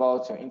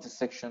roundabouts, your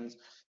intersections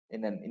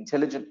in an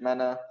intelligent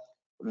manner,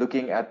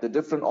 looking at the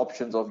different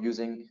options of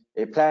using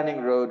a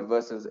planning road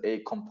versus a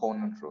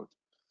component road.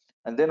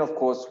 And then, of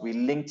course, we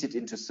linked it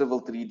into Civil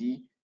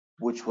 3D,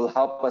 which will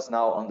help us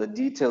now on the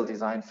detailed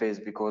design phase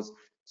because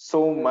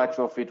so much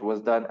of it was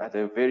done at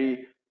a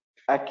very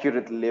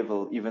accurate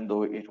level, even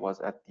though it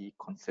was at the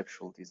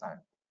conceptual design.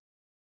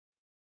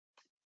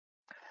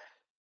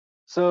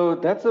 So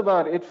that's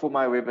about it for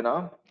my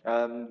webinar.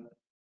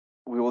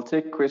 We will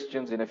take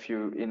questions in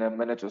a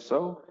minute or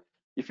so.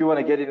 If you want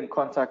to get in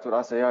contact with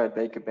us here at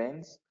Baker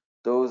Bains,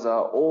 those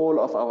are all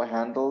of our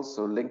handles.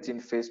 So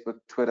LinkedIn, Facebook,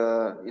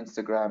 Twitter,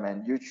 Instagram,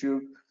 and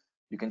YouTube.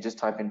 You can just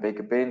type in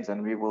Baker Bains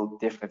and we will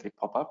definitely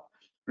pop up.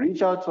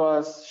 Reach out to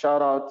us,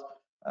 shout out.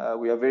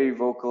 We are very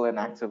vocal and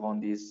active on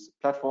these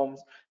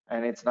platforms,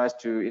 and it's nice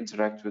to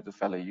interact with the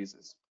fellow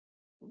users.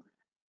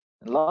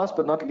 And last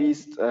but not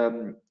least,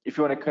 if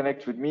you want to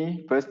connect with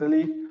me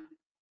personally,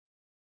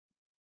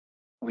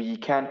 we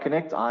can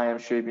connect. I am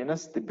Shoaib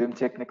Yunus, the BIM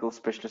Technical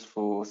Specialist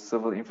for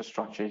Civil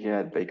Infrastructure here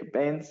at Baker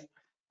Bains.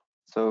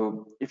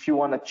 So if you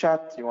want to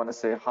chat, you want to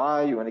say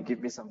hi, you want to give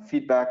me some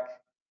feedback,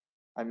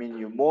 I mean,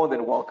 you're more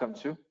than welcome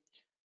to.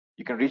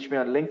 You can reach me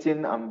on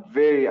LinkedIn. I'm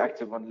very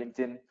active on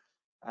LinkedIn,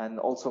 and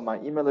also my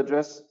email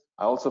address.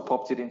 I also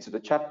popped it into the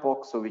chat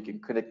box so we can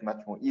connect much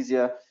more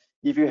easier.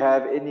 If you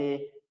have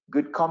any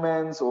good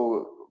comments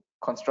or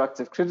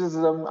constructive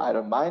criticism, I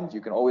don't mind.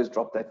 You can always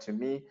drop that to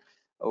me.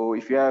 Or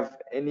if you have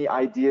any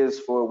ideas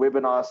for a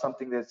webinar,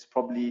 something that's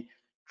probably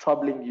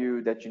troubling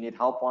you that you need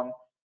help on,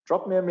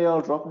 drop me a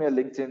mail, drop me a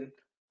LinkedIn.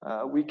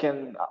 We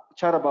can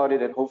chat about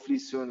it, and hopefully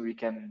soon we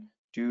can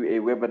do a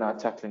webinar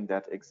tackling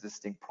that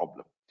existing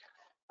problem.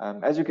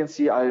 As you can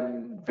see,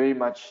 I'm very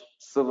much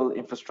civil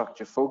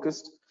infrastructure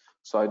focused.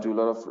 So I do a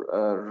lot of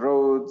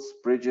roads,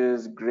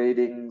 bridges,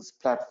 gradings,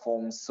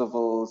 platforms,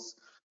 civils,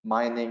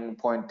 mining,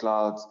 point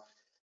clouds.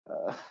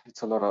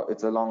 It's a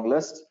long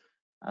list.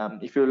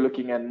 If you're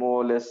looking at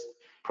more or less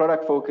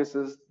product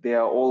focuses, they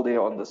are all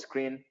there on the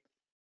screen.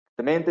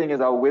 The main thing is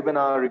our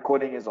webinar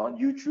recording is on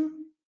YouTube.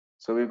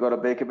 So we've got a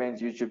Baker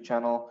Bains YouTube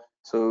channel.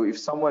 So if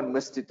someone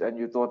missed it and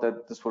you thought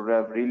that this would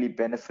have really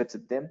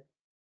benefited them,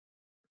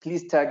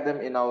 please tag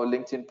them in our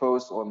LinkedIn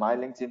post or my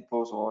LinkedIn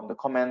post or in the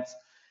comments,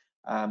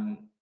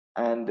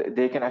 and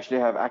they can actually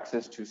have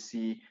access to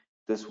see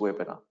this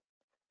webinar.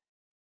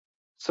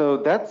 So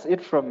that's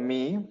it from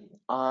me.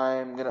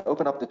 I'm going to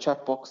open up the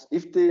chat box.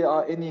 If there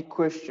are any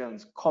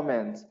questions,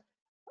 comments,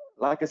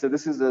 like I said,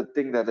 this is a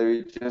thing that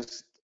we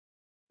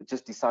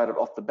just decided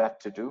off the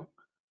bat to do.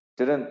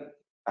 Didn't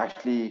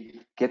actually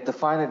get the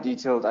finer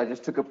details. I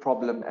just took a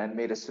problem and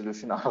made a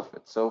solution out of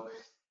it. So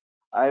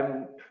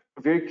I'm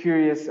very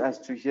curious as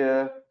to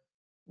hear,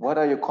 what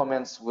are your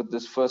comments with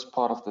this first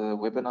part of the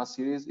webinar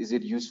series? Is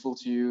it useful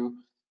to you?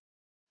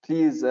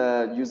 Please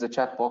use the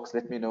chat box,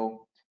 let me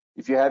know.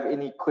 If you have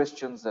any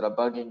questions that are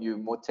bugging you,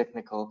 more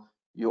technical,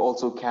 you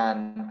also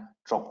can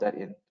drop that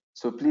in.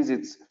 So please,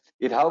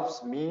 it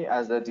helps me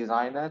as a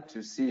designer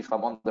to see if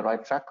I'm on the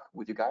right track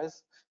with you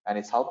guys and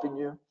it's helping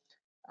you.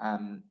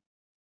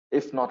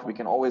 If not, we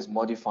can always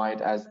modify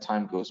it as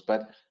time goes,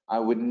 but I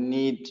would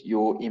need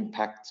your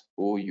impact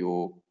or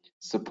your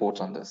support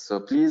on this. So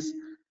please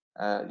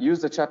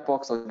use the chat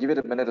box. I'll give it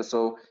a minute or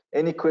so.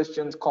 Any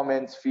questions,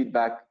 comments,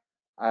 feedback,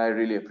 I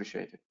really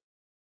appreciate it.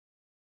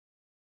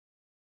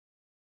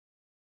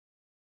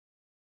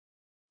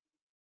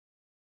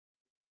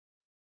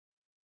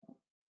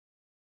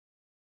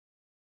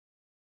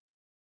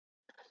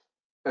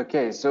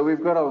 Okay, so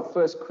we've got our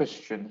first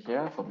question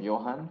here from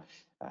Johan.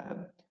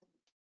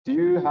 Do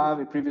you have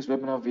a previous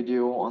webinar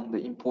video on the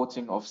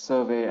importing of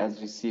survey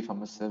as received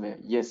from a surveyor?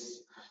 Yes,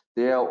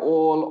 they are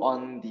all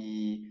on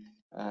the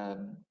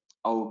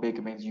our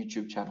Baker Bains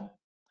YouTube channel.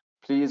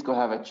 Please go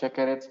have a check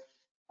at it.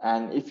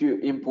 And if you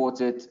import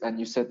it and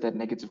you set that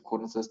negative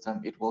coordinate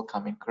system, it will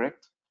come in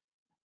correct.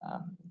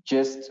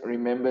 Just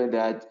remember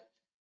that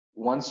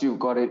once you've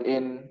got it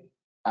in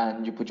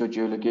and you put your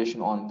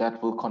geolocation on,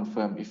 that will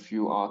confirm if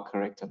you are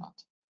correct or not.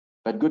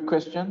 But good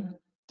question.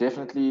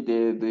 Definitely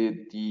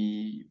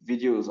the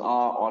videos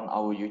are on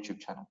our YouTube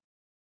channel.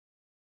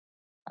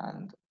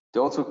 And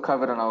they're also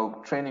covered on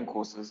our training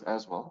courses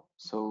as well.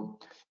 So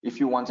if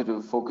you wanted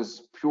to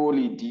focus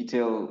purely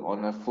detail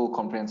on a full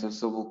comprehensive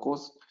civil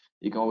course,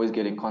 you can always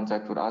get in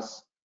contact with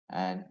us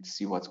and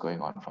see what's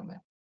going on from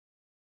there.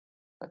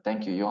 But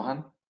thank you,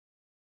 Johan.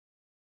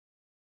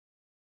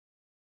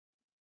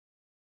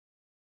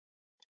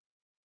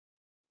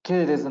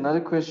 Okay, there's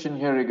another question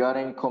here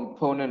regarding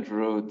component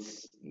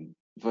roads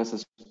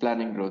versus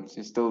planning roads.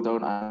 You still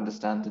don't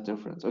understand the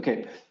difference.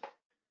 Okay,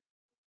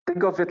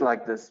 think of it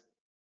like this.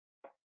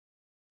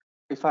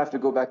 If I have to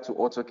go back to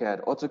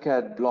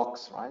AutoCAD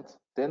blocks, right?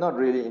 They're not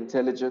really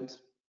intelligent.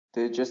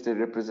 They're just a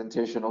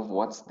representation of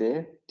what's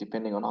there,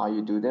 depending on how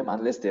you do them,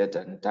 unless they're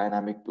a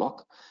dynamic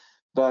block.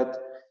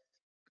 But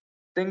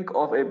think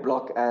of a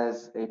block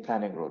as a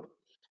planning road.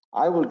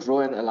 I will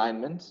draw an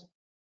alignment,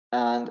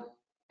 and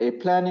a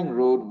planning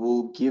road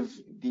will give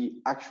the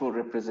actual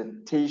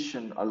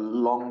representation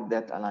along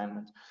that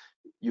alignment.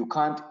 You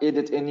can't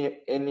edit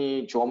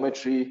any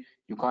geometry,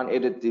 you can't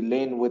edit the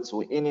lane widths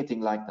or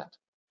anything like that,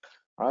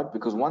 right?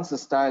 Because once the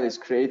style is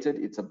created,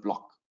 it's a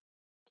block.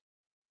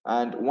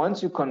 And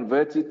once you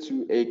convert it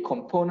to a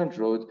component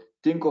road,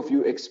 think of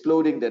you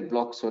exploding that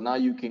block. So now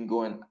you can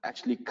go and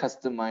actually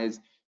customize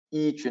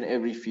each and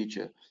every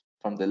feature,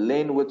 from the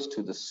lane width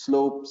to the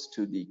slopes,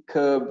 to the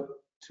curb,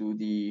 to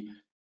the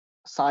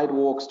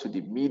sidewalks, to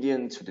the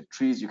median, to the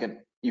trees. You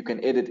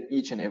can edit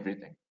each and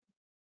everything.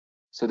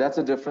 So that's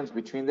the difference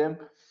between them.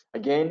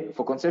 Again,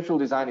 for conceptual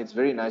design, it's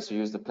very nice to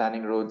use the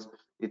planning roads.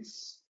 It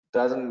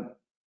doesn't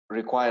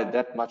require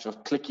that much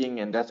of clicking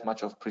and that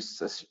much of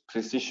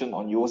precision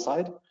on your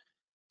side.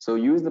 So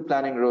use the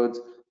planning roads,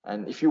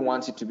 and if you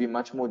want it to be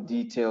much more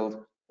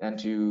detailed and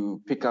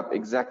to pick up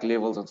exact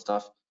levels and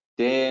stuff,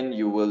 then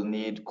you will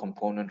need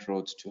component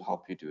roads to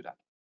help you do that.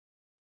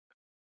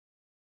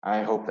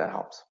 I hope that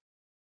helps.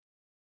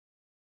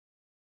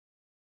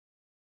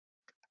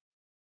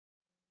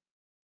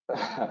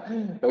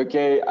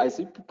 Okay, I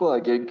see people are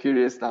getting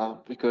curious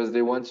now because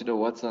they want to know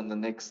what's on the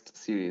next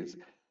series.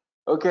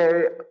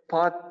 Okay,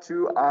 part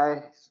 2,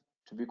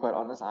 to be quite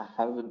honest, I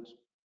haven't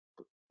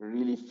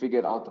really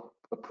figured out the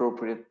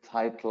appropriate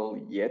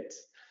title yet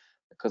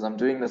because I'm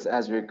doing this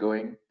as we're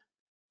going.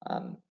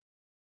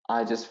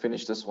 I just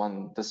finished this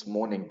one this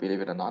morning, believe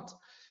it or not.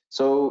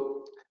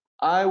 So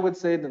I would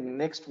say the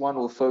next one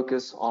will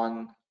focus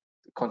on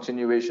the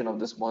continuation of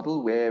this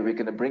model where we're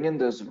going to bring in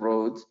those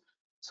roads.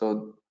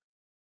 So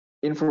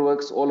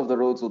Infraworks, all of the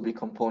roads will be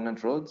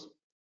component roads.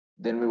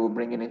 Then we will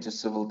bring it into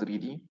Civil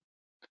 3D.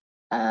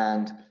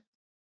 And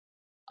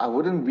I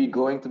wouldn't be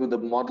going through the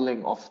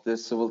modeling of the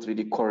Civil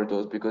 3D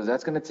corridors because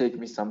that's going to take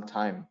me some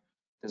time.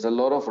 There's a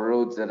lot of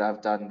roads that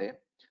I've done there,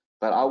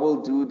 but I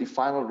will do the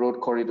final road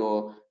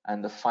corridor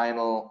and the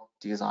final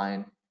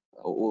design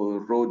or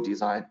road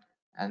design,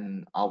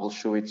 and I will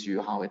show it to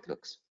you how it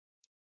looks.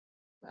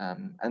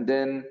 And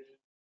then,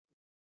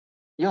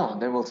 yeah,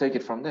 then we'll take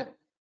it from there.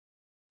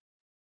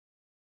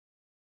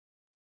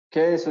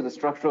 Okay, so the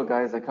structural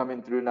guys are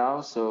coming through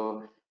now.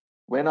 So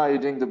when are you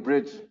doing the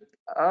bridge?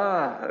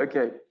 Ah,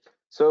 okay.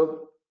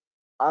 So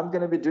I'm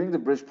going to be doing the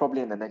bridge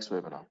probably in the next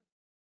webinar.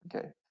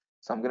 Okay,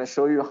 so I'm going to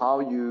show you how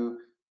you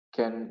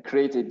can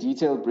create a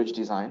detailed bridge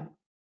design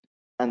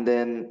and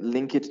then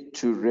link it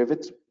to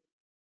Revit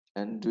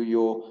and do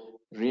your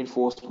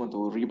reinforcement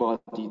or rebar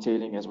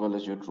detailing as well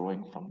as your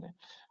drawing from there.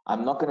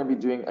 I'm not going to be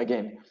doing,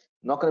 again,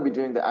 not going to be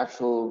doing the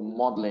actual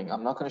modeling.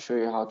 I'm not going to show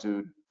you how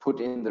to put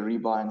in the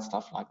rebar and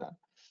stuff like that.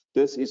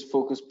 This is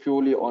focused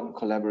purely on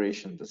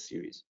collaboration, this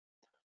series.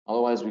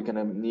 Otherwise, we're going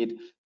to need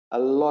a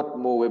lot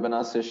more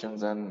webinar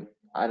sessions, and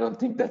I don't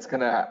think that's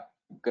gonna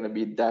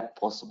be that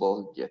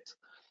possible yet.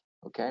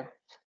 Okay,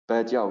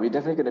 but yeah, we're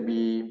definitely going to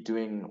be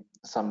doing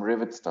some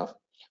Revit stuff.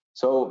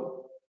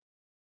 So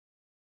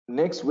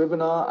next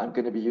webinar, I'm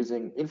going to be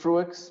using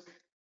Infraworks,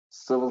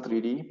 Civil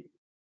 3D,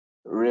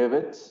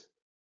 Revit,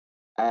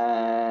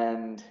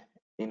 and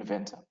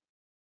Inventor.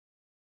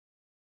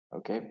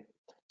 Okay,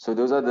 so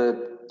those are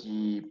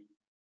the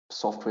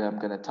software I'm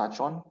going to touch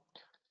on,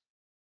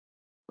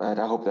 but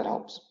I hope that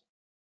helps.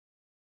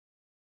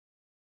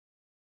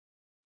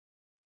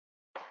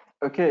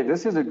 Okay,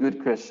 this is a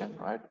good question,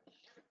 right?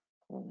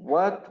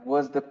 What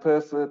was the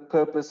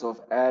purpose of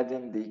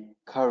adding the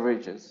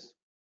coverages?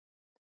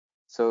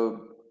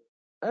 So,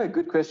 a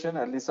good question.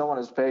 At least someone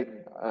is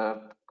paying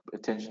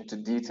attention to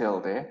detail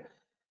there.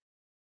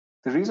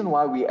 The reason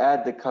why we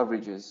add the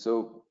coverages,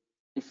 so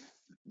if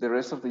the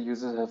rest of the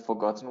users have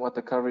forgotten what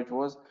the coverage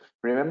was,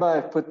 remember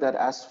I put that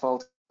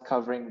asphalt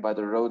covering by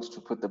the roads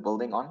to put the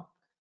building on?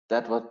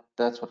 That's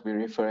what we're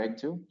referring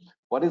to.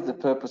 What is the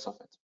purpose of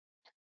it?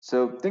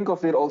 So think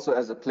of it also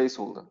as a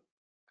placeholder.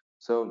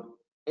 So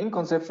in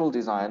conceptual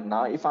design,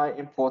 now if I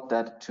import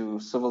that to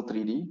Civil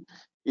 3D,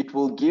 it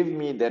will give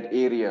me that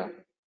area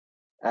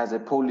as a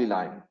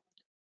polyline,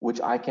 which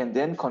I can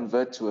then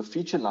convert to a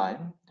feature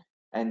line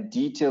and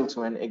detail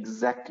to an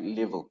exact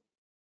level.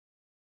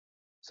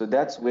 So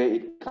that's where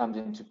it comes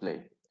into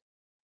play.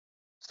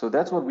 So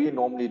that's what we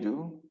normally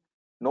do.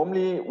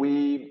 Normally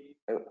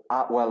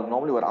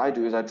normally what I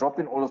do is I drop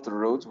in all of the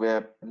roads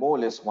where I more or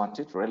less want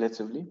it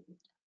relatively,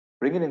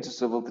 bring it into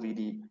Civil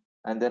 3D,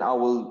 and then I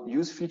will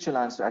use feature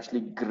lines to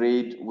actually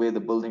grade where the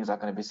buildings are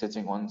going to be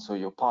sitting on, so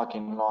your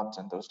parking lot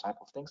and those type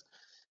of things,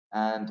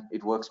 and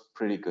it works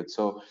pretty good.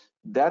 So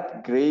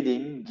that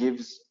grading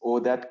gives,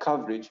 or that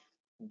coverage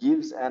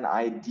gives, an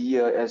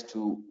idea as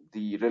to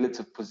the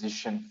relative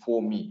position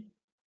for me,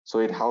 so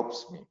it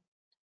helps me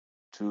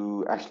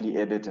to actually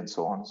edit and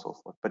so on and so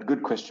forth. But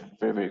good question,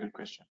 very, very good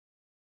question.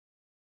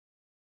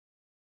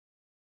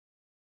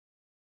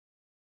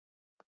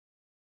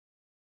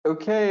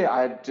 Okay,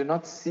 I do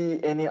not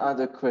see any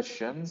other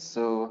questions,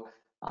 so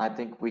I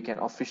think we can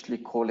officially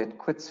call it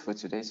quits for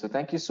today. So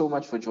thank you so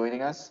much for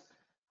joining us.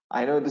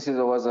 I know this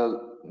was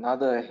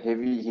another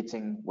heavy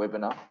hitting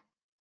webinar,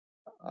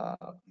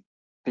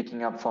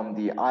 picking up from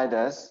the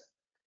IDAS.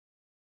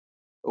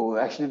 Oh,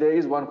 actually there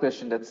is one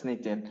question that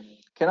sneaked in.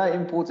 Can I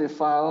import a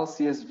file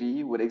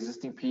CSV with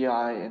existing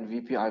PI and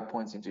VPI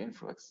points into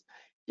Infraworks?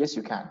 Yes,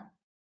 you can.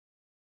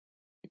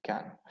 You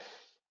can.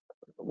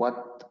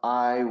 What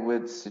I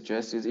would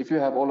suggest is if you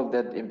have all of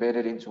that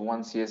embedded into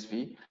one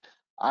CSV,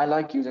 I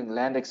like using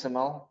land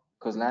XML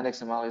because land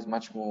XML is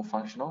much more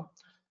functional.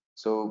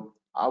 So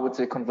I would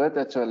say convert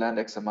that to a land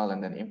XML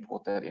and then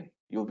import that in.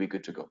 You'll be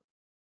good to go.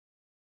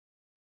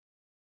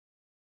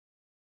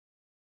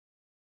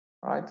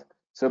 Right.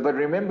 So, but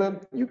remember,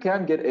 you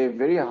can get a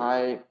very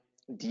high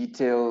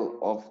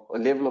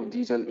level of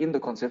detail in the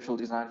conceptual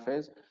design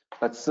phase,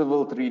 but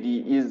Civil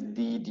 3D is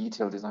the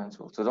detail design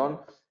tool. So don't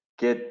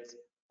get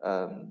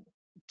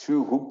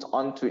too hooked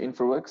onto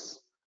Infraworks.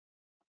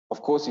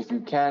 Of course, if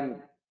you've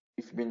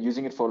been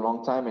using it for a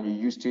long time and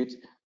you're used to it,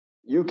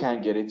 you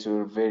can get it to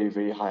a very,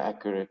 very high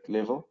accurate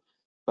level.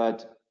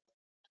 But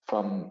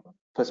from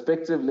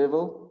perspective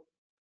level,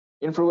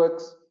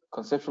 Infraworks,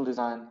 conceptual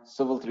design,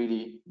 Civil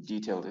 3D,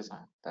 detail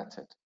design. That's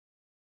it.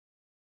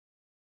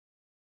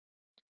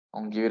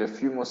 I'll give it a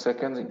few more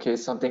seconds in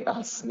case something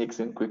else sneaks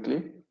in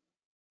quickly.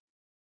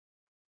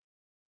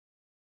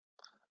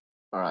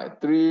 All right,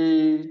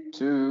 3,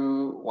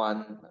 2,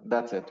 1.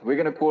 That's it. We're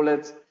going to call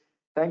it.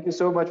 Thank you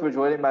so much for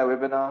joining my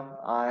webinar.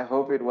 I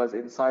hope it was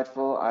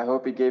insightful. I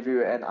hope it gave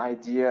you an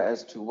idea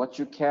as to what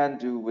you can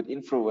do with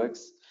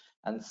Infraworks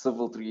and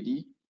Civil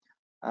 3D.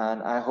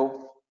 And I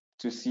hope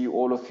to see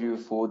all of you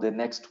for the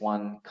next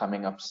one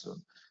coming up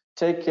soon.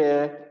 Take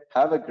care.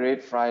 Have a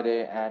great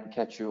Friday and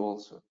catch you all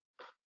soon.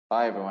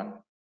 Bye, everyone.